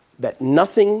that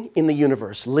nothing in the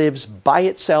universe lives by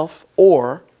itself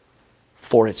or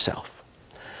for itself.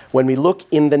 When we look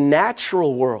in the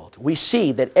natural world, we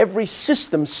see that every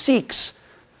system seeks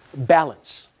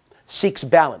balance.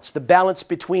 The balance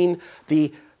between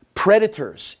the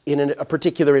predators in a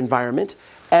particular environment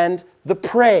and the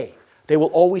prey. They will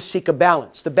always seek a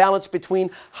balance. The balance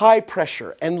between high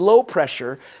pressure and low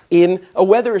pressure in a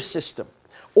weather system.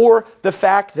 Or the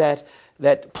fact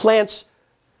that plants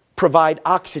provide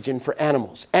oxygen for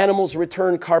animals. Animals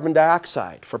return carbon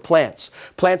dioxide for plants.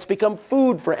 Plants become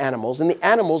food for animals, and the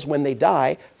animals, when they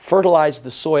die, fertilize the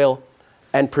soil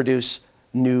and produce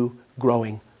new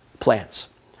growing plants.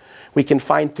 We can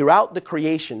find throughout the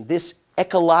creation this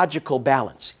ecological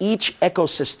balance, each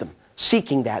ecosystem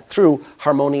seeking that through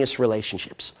harmonious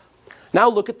relationships. Now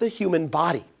look at the human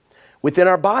body. Within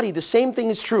our body, the same thing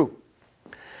is true.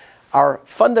 Our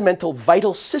fundamental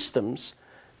vital systems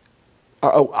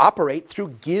operate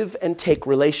through give and take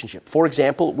relationship. For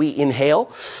example, we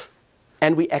inhale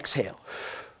and we exhale.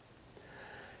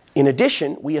 In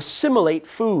addition, we assimilate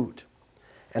food,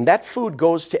 and that food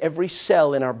goes to every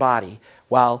cell in our body,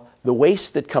 while the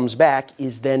waste that comes back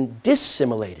is then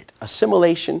dissimilated.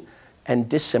 Assimilation and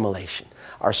dissimilation.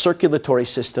 Our circulatory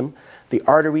system, the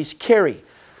arteries carry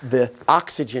the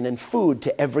oxygen and food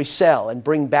to every cell and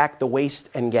bring back the waste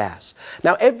and gas.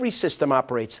 Now, every system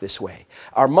operates this way.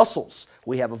 Our muscles,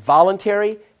 we have a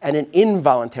voluntary and an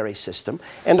involuntary system,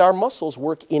 and our muscles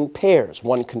work in pairs.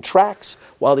 One contracts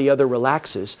while the other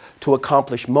relaxes to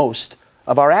accomplish most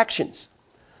of our actions.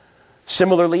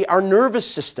 Similarly, our nervous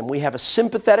system, we have a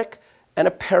sympathetic and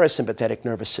a parasympathetic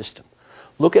nervous system.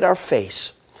 Look at our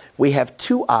face. We have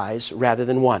two eyes rather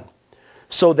than one,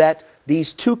 so that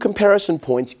these two comparison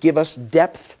points give us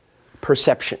depth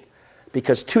perception,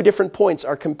 because two different points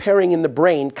are comparing in the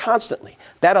brain constantly.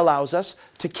 That allows us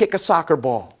to kick a soccer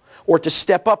ball, or to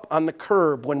step up on the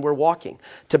curb when we're walking,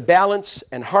 to balance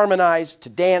and harmonize, to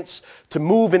dance, to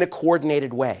move in a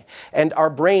coordinated way. And our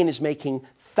brain is making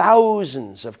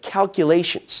thousands of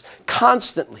calculations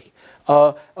constantly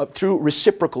through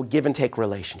reciprocal give and take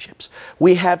relationships.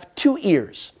 We have two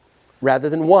ears, rather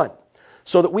than one,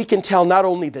 so that we can tell not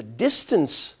only the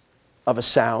distance of a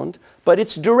sound, but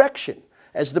its direction,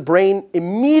 as the brain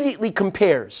immediately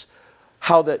compares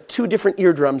how the two different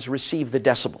eardrums receive the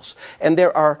decibels. And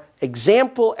there are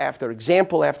example after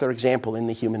example after example in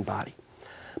the human body.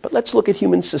 But let's look at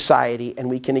human society, and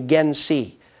we can again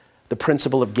see the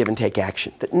principle of give and take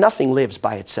action, that nothing lives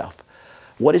by itself.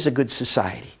 What is a good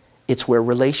society? It's where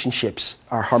relationships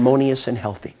are harmonious and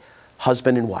healthy.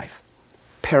 Husband and wife,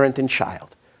 parent and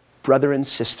child, brother and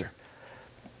sister,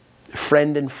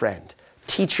 friend and friend,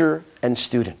 teacher and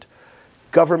student,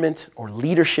 government or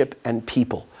leadership and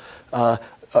people,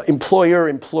 employer,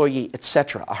 employee,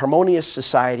 etc. A harmonious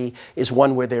society is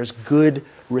one where there's good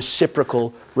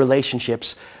reciprocal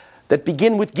relationships that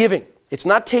begin with giving. It's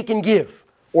not take and give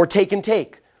or take and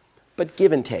take, but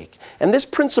give and take. And this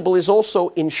principle is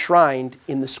also enshrined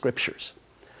in the Scriptures.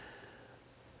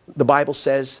 The Bible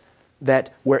says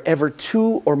that wherever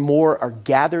two or more are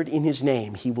gathered in His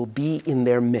name, He will be in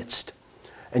their midst.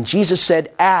 And Jesus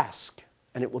said, ask,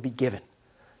 and it will be given.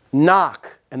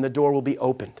 Knock, and the door will be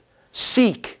opened.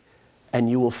 Seek, and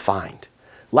you will find.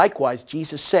 Likewise,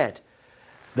 Jesus said,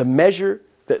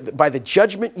 by the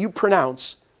judgment you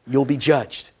pronounce, you'll be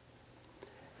judged.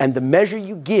 And the measure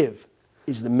you give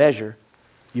is the measure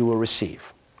you will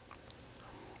receive.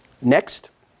 Next,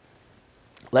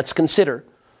 let's consider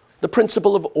the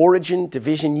principle of origin,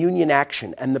 division, union,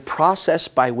 action, and the process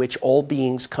by which all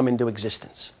beings come into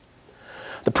existence.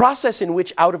 The process in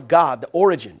which out of God, the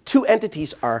origin, two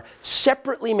entities are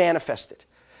separately manifested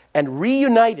and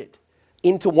reunited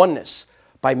into oneness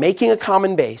by making a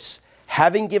common base,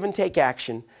 having give and take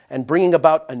action, and bringing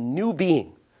about a new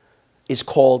being is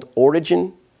called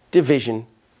origin, division,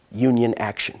 union,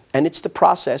 action. And it's the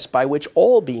process by which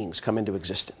all beings come into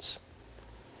existence.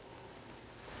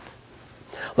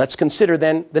 Let's consider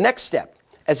then the next step.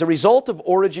 As a result of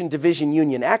origin, division,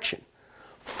 union, action,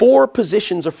 four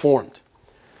positions are formed.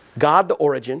 God, the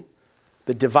origin,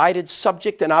 the divided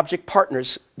subject and object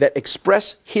partners that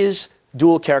express His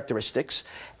dual characteristics,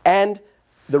 and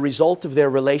the result of their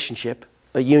relationship,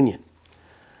 a union.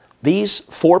 These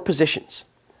four positions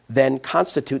then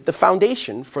constitute the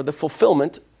foundation for the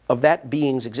fulfillment of that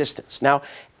being's existence. Now,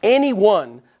 any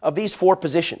one of these four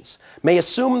positions may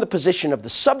assume the position of the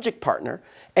subject partner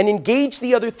and engage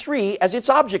the other three as its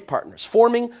object partners,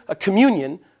 forming a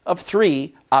communion of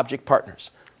three object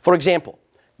partners. For example,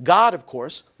 God, of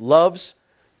course, loves,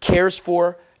 cares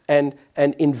for, and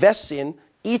invests in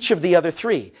each of the other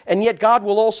three. And yet God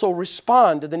will also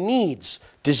respond to the needs,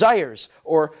 desires,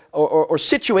 or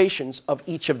situations of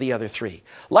each of the other three.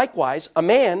 Likewise, a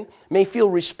man may feel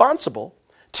responsible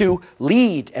to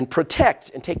lead and protect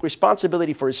and take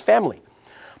responsibility for his family.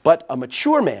 But a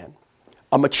mature man,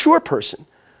 a mature person,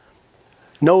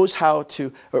 knows how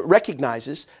to,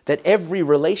 recognizes that every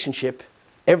relationship,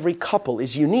 every couple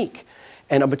is unique.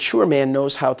 And a mature man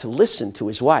knows how to listen to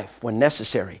his wife when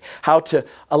necessary, how to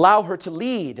allow her to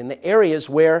lead in the areas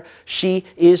where she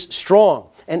is strong.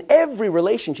 And every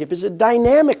relationship is a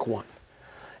dynamic one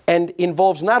and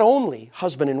involves not only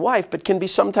husband and wife, but can be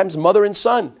sometimes mother and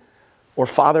son, or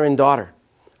father and daughter,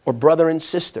 or brother and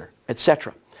sister,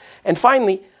 etc. And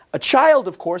finally, a child,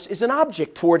 of course, is an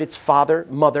object toward its father,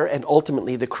 mother, and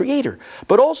ultimately the Creator.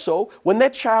 But also, when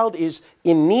that child is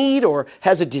in need or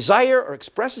has a desire or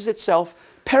expresses itself,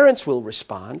 parents will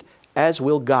respond, as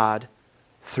will God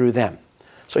through them.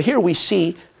 So here we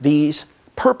see these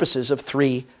purposes of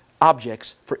three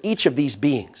objects for each of these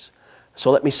beings.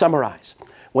 So let me summarize.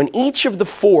 When each of the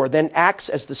four then acts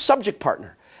as the subject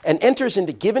partner and enters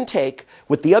into give and take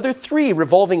with the other three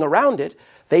revolving around it,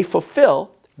 they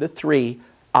fulfill the three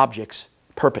object's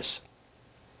purpose.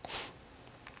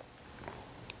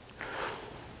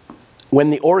 When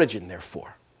the origin,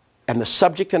 therefore, and the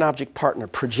subject and object partner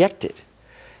projected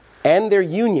and their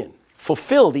union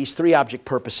fulfill these three object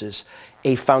purposes,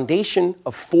 a foundation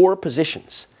of four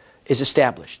positions is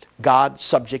established: God,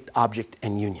 subject, object,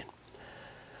 and union.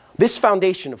 This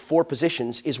foundation of four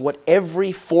positions is what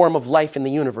every form of life in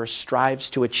the universe strives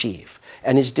to achieve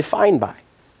and is defined by.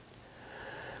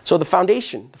 So the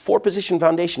foundation, the four-position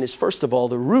foundation, is first of all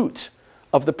the root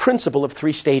of the principle of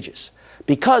three stages.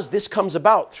 Because this comes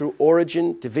about through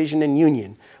origin, division, and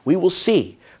union, we will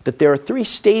see that there are three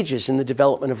stages in the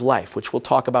development of life, which we'll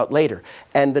talk about later.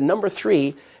 And the number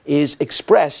three is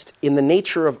expressed in the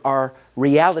nature of our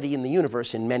reality in the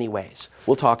universe in many ways.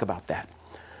 We'll talk about that.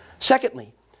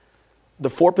 Secondly, the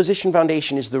four-position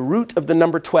foundation is the root of the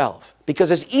number 12.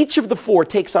 Because as each of the four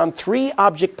takes on three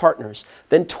object partners,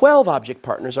 then 12 object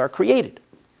partners are created.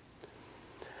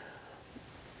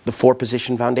 The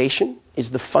four-position foundation is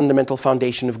the fundamental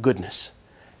foundation of goodness.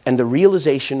 and the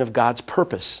realization of God's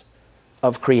purpose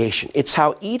of creation. It's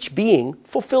how each being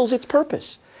fulfills its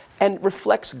purpose and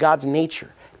reflects God's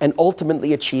nature and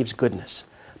ultimately achieves goodness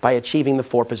by achieving the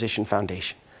four-position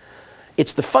foundation.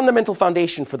 It's the fundamental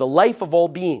foundation for the life of all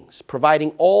beings,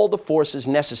 providing all the forces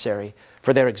necessary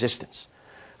for their existence.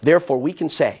 Therefore, we can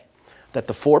say that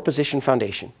the four-position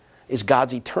foundation is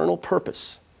God's eternal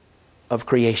purpose of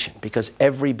creation, because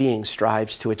every being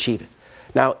strives to achieve it.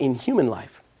 Now, in human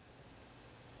life,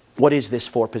 what is this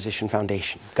four-position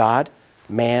foundation? God,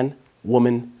 man,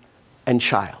 woman, and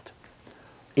child.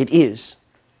 It is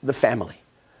the family.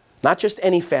 Not just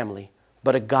any family,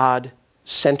 but a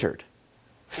God-centered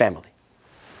family.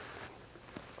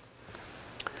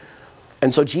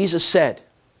 And so Jesus said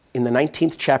in the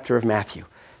 19th chapter of Matthew,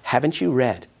 haven't you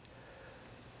read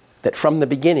that from the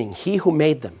beginning, he who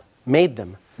made them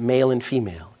male and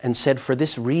female, and said, for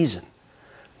this reason,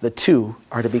 the two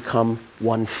are to become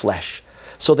one flesh.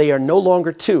 So they are no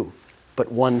longer two,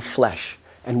 but one flesh.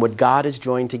 And what God has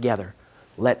joined together,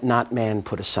 let not man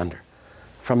put asunder.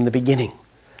 From the beginning,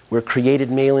 we're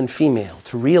created male and female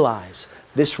to realize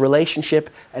this relationship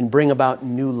and bring about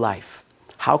new life.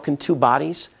 How can two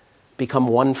bodies become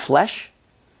one flesh?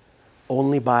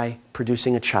 Only by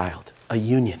producing a child, a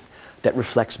union that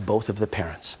reflects both of the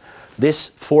parents. This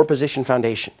four-position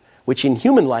foundation, which in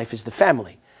human life is the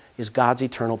family, is God's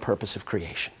eternal purpose of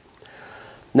creation.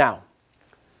 Now,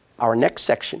 our next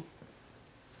section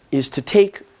is to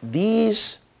take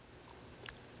these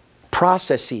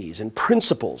processes and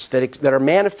principles that are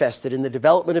manifested in the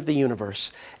development of the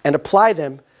universe and apply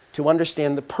them to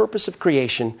understand the purpose of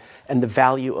creation and the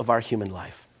value of our human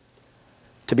life.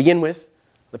 To begin with,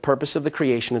 the purpose of the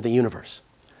creation of the universe.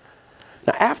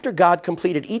 Now, after God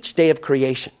completed each day of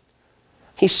creation,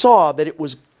 he saw that it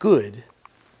was good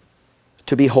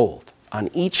to behold. On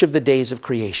each of the days of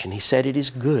creation, he said it is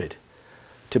good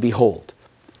to behold,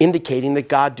 indicating that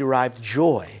God derived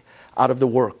joy out of the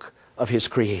work of his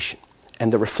creation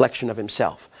and the reflection of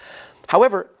himself.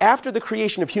 However, after the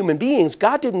creation of human beings,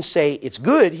 God didn't say it's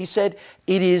good. He said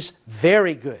it is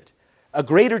very good, a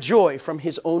greater joy from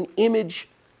his own image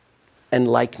and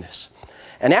likeness.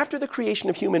 And after the creation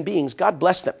of human beings, God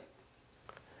blessed them.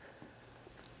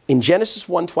 In Genesis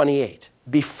 1:28,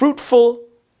 be fruitful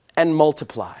and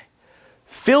multiply,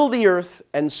 fill the earth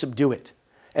and subdue it,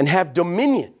 and have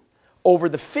dominion over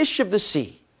the fish of the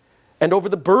sea, and over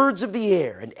the birds of the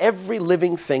air, and every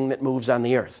living thing that moves on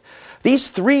the earth. These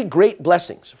three great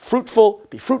blessings,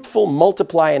 be fruitful,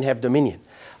 multiply, and have dominion,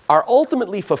 are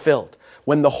ultimately fulfilled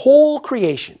when the whole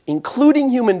creation, including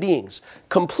human beings,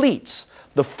 completes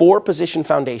the four-position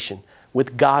foundation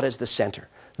with God as the center.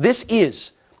 This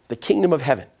is the kingdom of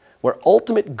heaven, where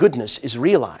ultimate goodness is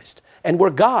realized, and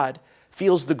where God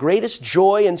feels the greatest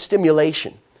joy and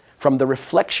stimulation from the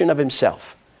reflection of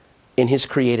himself in his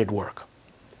created work.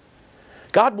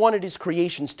 God wanted his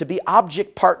creations to be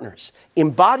object partners,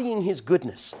 embodying his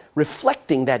goodness,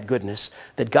 reflecting that goodness,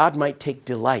 that God might take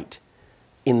delight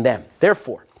in them.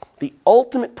 Therefore, the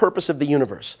ultimate purpose of the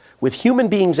universe, with human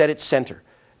beings at its center,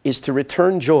 is to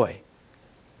return joy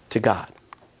to God.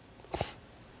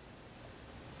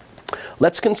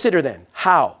 Let's consider then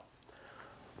how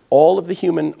all of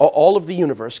the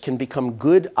universe can become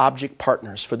good object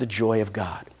partners for the joy of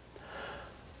God.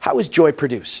 How is joy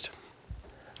produced?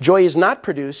 Joy is not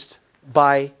produced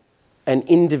by an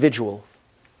individual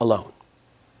alone.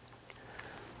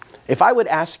 If I would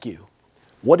ask you,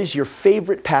 what is your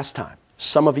favorite pastime?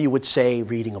 Some of you would say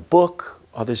reading a book,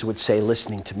 others would say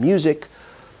listening to music,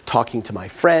 talking to my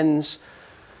friends,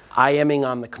 IMing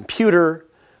on the computer,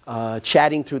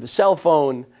 chatting through the cell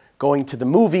phone, going to the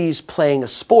movies, playing a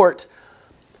sport.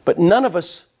 But none of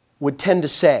us would tend to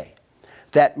say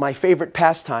that my favorite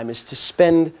pastime is to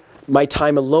spend my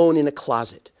time alone in a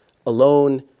closet,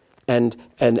 alone and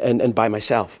by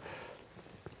myself.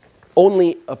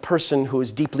 Only a person who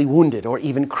is deeply wounded or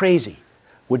even crazy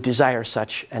would desire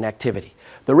such an activity.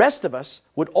 The rest of us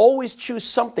would always choose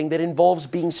something that involves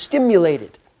being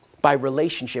stimulated by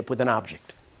relationship with an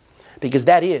object, because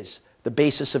that is the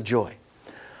basis of joy.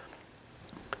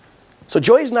 So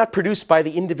joy is not produced by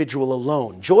the individual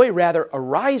alone. Joy rather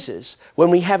arises when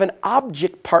we have an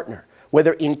object partner,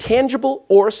 whether intangible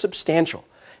or substantial,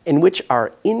 in which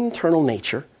our internal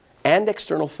nature and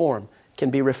external form can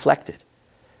be reflected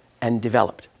and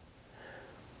developed.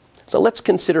 So let's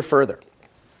consider further.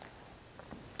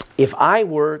 If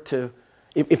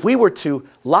we were to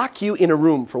lock you in a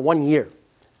room for 1 year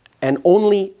and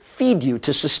only feed you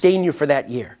to sustain you for that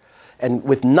year, and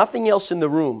with nothing else in the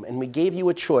room, and we gave you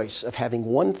a choice of having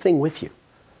one thing with you,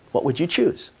 what would you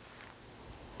choose?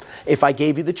 If I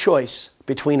gave you the choice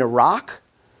between a rock,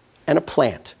 and a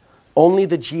plant. Only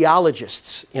the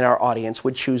geologists in our audience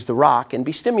would choose the rock and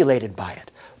be stimulated by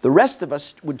it. The rest of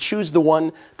us would choose the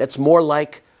one that's more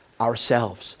like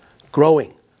ourselves,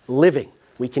 growing, living.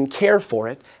 We can care for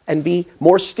it and be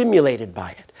more stimulated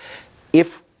by it.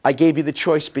 If I gave you the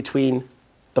choice between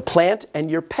the plant and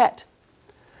your pet,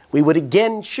 we would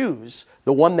again choose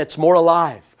the one that's more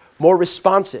alive, more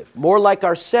responsive, more like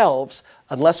ourselves,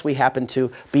 unless we happen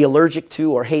to be allergic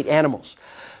to or hate animals.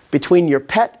 Between your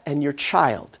pet and your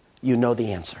child, you know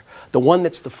the answer. The one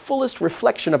that's the fullest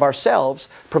reflection of ourselves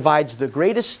provides the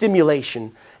greatest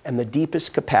stimulation and the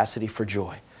deepest capacity for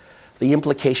joy. The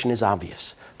implication is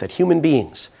obvious, that human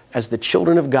beings, as the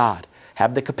children of God,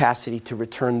 have the capacity to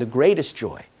return the greatest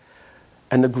joy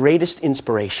and the greatest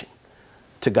inspiration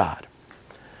to God.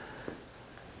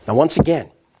 Now, once again,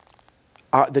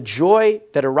 the joy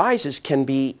that arises can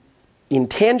be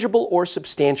intangible or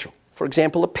substantial. For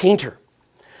example, a painter.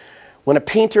 When a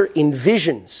painter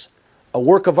envisions a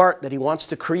work of art that he wants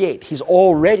to create, he's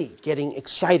already getting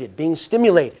excited, being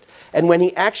stimulated. And when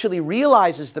he actually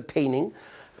realizes the painting,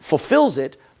 fulfills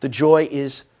it, the joy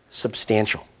is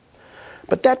substantial.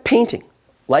 But that painting,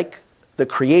 like the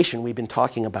creation we've been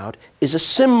talking about, is a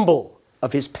symbol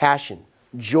of his passion,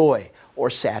 joy, or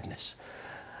sadness.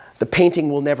 The painting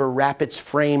will never wrap its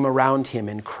frame around him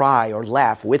and cry or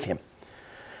laugh with him.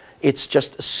 It's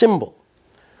just a symbol.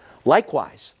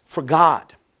 Likewise, for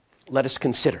God, let us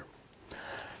consider.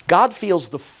 God feels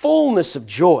the fullness of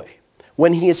joy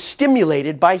when he is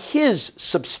stimulated by his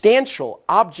substantial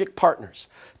object partners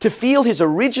to feel his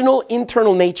original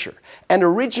internal nature and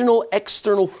original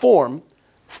external form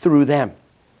through them.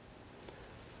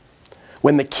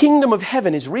 When the kingdom of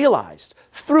heaven is realized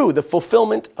through the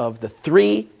fulfillment of the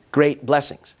three great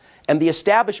blessings and the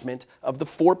establishment of the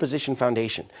four-position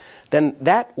foundation, then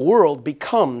that world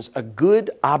becomes a good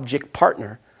object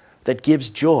partner that gives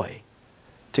joy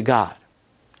to God.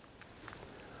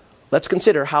 Let's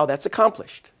consider how that's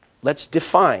accomplished. Let's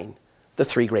define the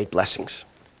three great blessings.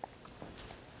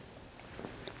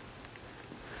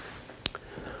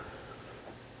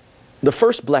 The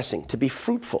first blessing, to be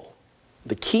fruitful,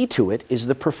 the key to it is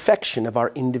the perfection of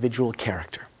our individual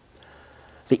character.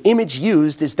 The image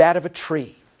used is that of a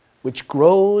tree, which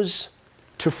grows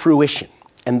to fruition.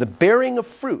 And the bearing of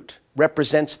fruit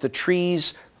represents the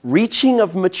tree's reaching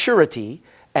of maturity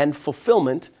and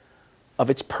fulfillment of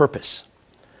its purpose.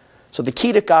 So the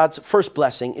key to God's first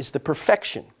blessing is the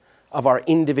perfection of our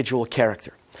individual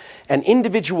character. An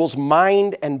individual's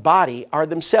mind and body are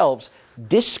themselves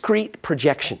discrete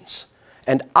projections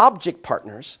and object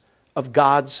partners of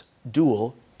God's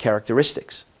dual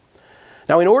characteristics.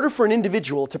 Now, in order for an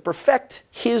individual to perfect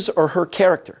his or her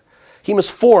character, he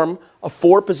must form a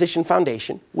four-position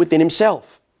foundation within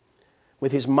himself,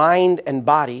 with his mind and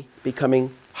body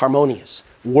becoming harmonious,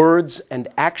 words and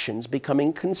actions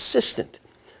becoming consistent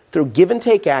through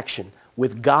give-and-take action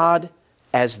with God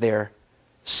as their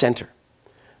center.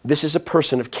 This is a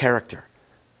person of character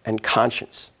and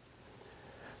conscience.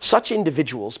 Such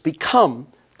individuals become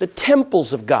the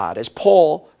temples of God, as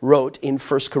Paul wrote in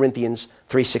 1 Corinthians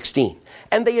 3:16.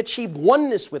 And they achieve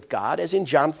oneness with God, as in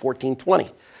John 14:20.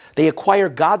 They acquire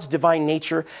God's divine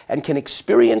nature and can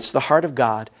experience the heart of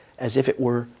God as if it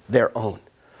were their own.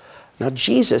 Now,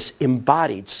 Jesus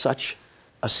embodied such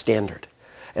a standard.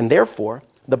 And therefore,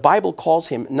 the Bible calls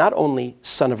him not only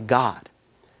Son of God,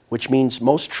 which means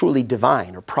most truly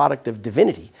divine or product of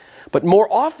divinity, but more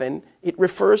often it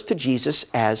refers to Jesus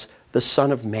as the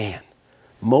Son of Man,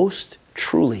 most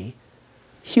truly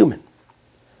human.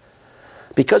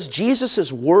 Because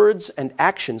Jesus' words and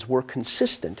actions were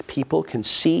consistent, people can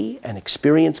see and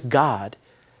experience God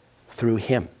through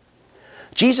him.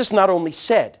 Jesus not only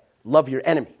said, "Love your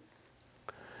enemy,"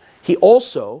 he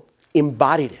also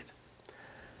embodied it.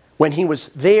 When he was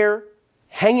there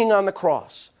hanging on the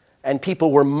cross and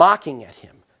people were mocking at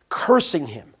him, cursing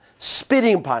him,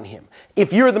 spitting upon him,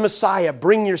 "If you're the Messiah,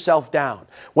 bring yourself down."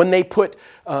 When they put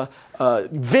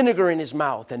vinegar in his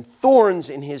mouth and thorns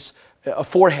in his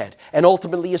forehead and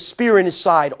ultimately a spear in his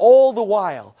side, all the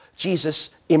while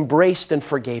Jesus embraced and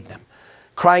forgave them,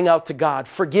 crying out to God,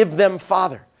 "Forgive them,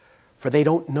 Father, for they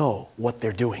don't know what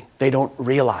they're doing. They don't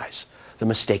realize the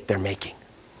mistake they're making."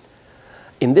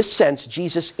 In this sense,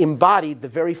 Jesus embodied the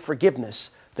very forgiveness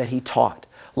that he taught.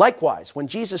 Likewise, when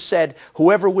Jesus said,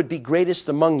 "Whoever would be greatest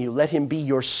among you, let him be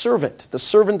your servant," the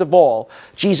servant of all,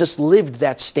 Jesus lived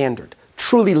that standard,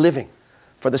 truly living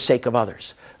for the sake of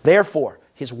others. Therefore,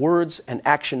 his words and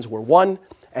actions were one,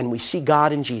 and we see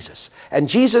God in Jesus. And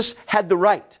Jesus had the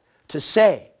right to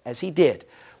say, as he did,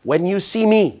 "When you see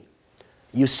me,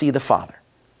 you see the Father."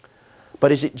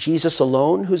 But is it Jesus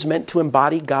alone who's meant to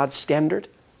embody God's standard?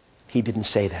 he didn't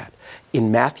say that.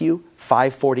 In Matthew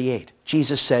 5:48,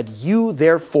 Jesus said, "You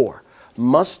therefore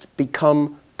must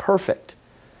become perfect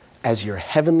as your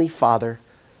heavenly Father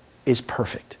is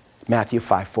perfect." Matthew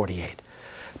 5:48.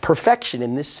 Perfection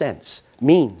in this sense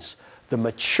means the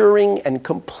maturing and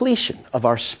completion of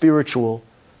our spiritual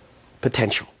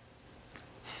potential.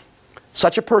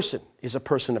 Such a person is a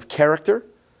person of character,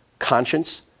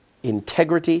 conscience,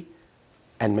 integrity,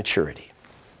 and maturity.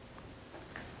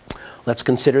 Let's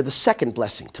consider the second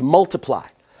blessing, to multiply.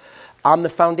 On the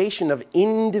foundation of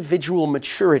individual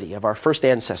maturity of our first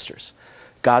ancestors,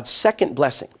 God's second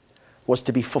blessing was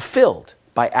to be fulfilled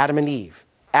by Adam and Eve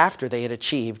after they had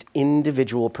achieved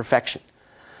individual perfection.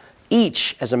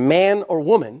 Each, as a man or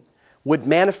woman, would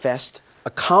manifest a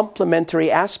complementary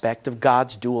aspect of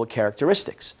God's dual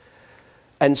characteristics.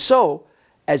 And so,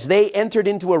 as they entered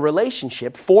into a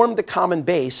relationship, formed a common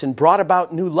base, and brought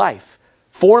about new life,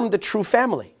 formed the true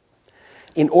family.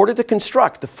 In order to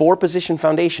construct the four-position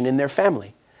foundation in their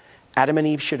family, Adam and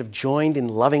Eve should have joined in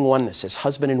loving oneness as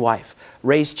husband and wife,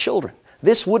 raised children.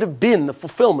 This would have been the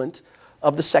fulfillment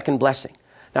of the second blessing.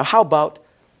 Now, how about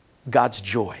God's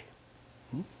joy?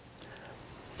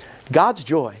 God's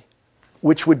joy,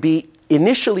 which would be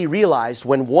initially realized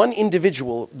when one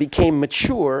individual became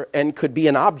mature and could be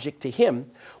an object to him,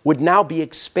 would now be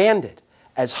expanded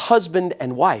as husband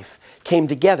and wife came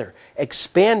together,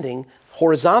 expanding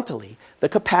horizontally the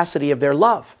capacity of their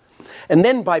love. And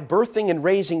then by birthing and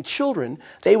raising children,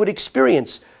 they would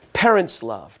experience parents'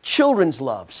 love, children's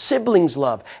love, siblings'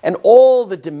 love, and all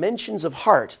the dimensions of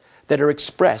heart that are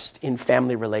expressed in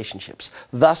family relationships,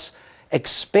 thus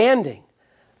expanding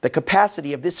the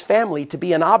capacity of this family to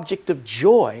be an object of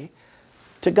joy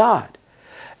to God.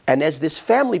 And as this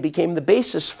family became the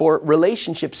basis for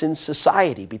relationships in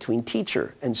society between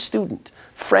teacher and student,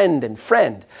 friend and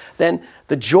friend, then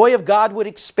the joy of God would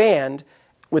expand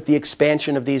with the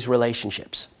expansion of these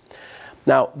relationships.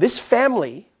 Now, this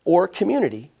family or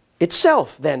community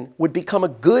itself then would become a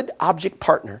good object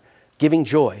partner giving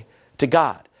joy to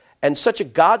God. And such a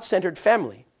God-centered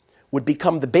family would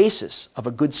become the basis of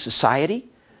a good society,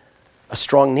 a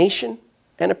strong nation,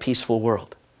 and a peaceful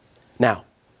world. Now,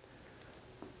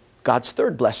 God's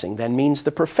third blessing then means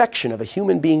the perfection of a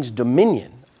human being's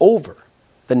dominion over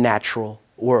the natural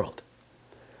world.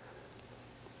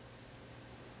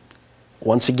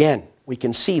 Once again, we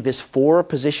can see this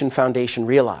four-position foundation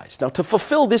realized. Now, to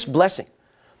fulfill this blessing,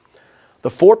 the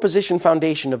four-position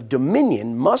foundation of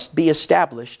dominion must be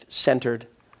established centered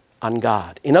on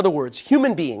God. In other words,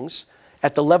 human beings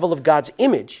at the level of God's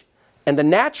image and the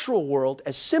natural world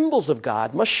as symbols of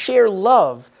God must share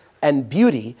love and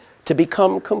beauty to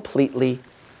become completely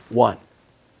one.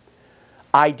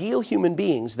 Ideal human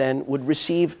beings then would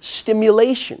receive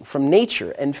stimulation from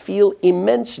nature and feel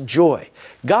immense joy.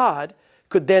 God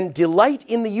could then delight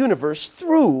in the universe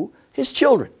through his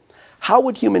children. How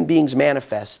would human beings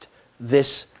manifest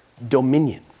this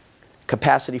dominion,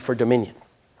 capacity for dominion?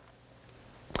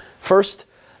 First,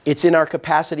 it's in our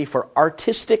capacity for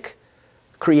artistic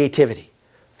creativity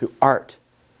through art,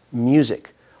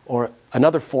 music, or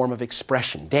another form of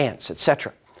expression, dance,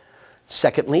 etc.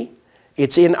 Secondly,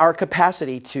 it's in our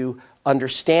capacity to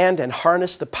understand and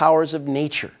harness the powers of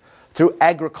nature through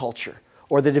agriculture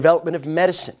or the development of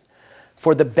medicine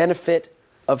for the benefit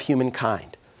of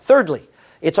humankind. Thirdly,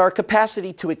 it's our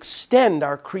capacity to extend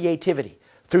our creativity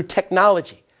through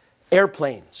technology,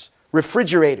 airplanes,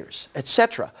 refrigerators,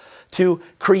 etc., to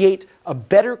create a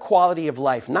better quality of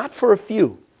life, not for a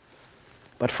few,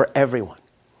 but for everyone.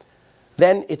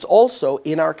 Then it's also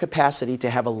in our capacity to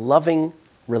have a loving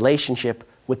relationship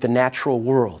with the natural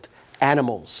world,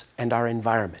 animals, and our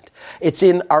environment. It's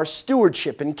in our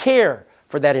stewardship and care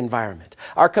for that environment,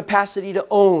 our capacity to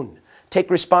own, take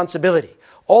responsibility.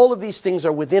 All of these things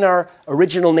are within our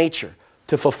original nature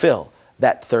to fulfill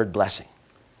that third blessing.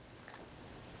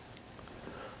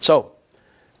 So,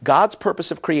 God's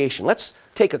purpose of creation. Let's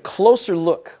take a closer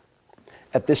look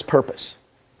at this purpose.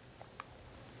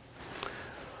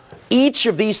 Each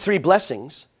of these three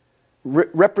blessings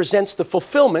represents the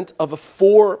fulfillment of a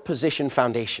four-position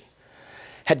foundation.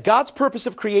 Had God's purpose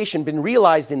of creation been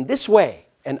realized in this way,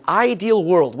 an ideal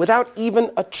world without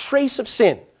even a trace of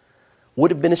sin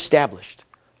would have been established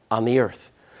on the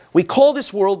earth. We call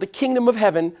this world the kingdom of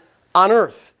heaven on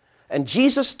earth. And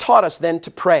Jesus taught us then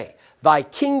to pray, "Thy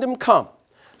kingdom come,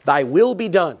 thy will be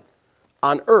done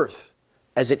on earth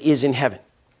as it is in heaven."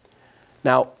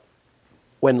 Now,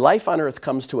 when life on earth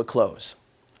comes to a close,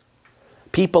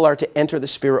 people are to enter the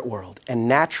spirit world and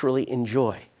naturally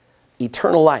enjoy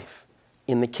eternal life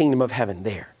in the kingdom of heaven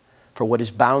there. For what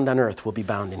is bound on earth will be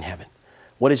bound in heaven.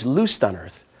 What is loosed on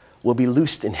earth will be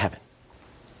loosed in heaven.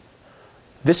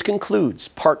 This concludes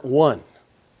part 1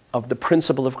 of the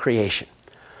principle of creation.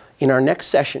 In our next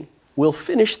session, we'll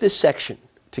finish this section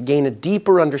to gain a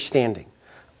deeper understanding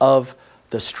of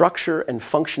the structure and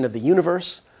function of the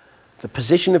universe, the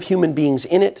position of human beings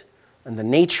in it, and the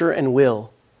nature and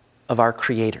will of our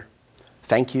Creator.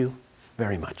 Thank you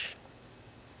very much.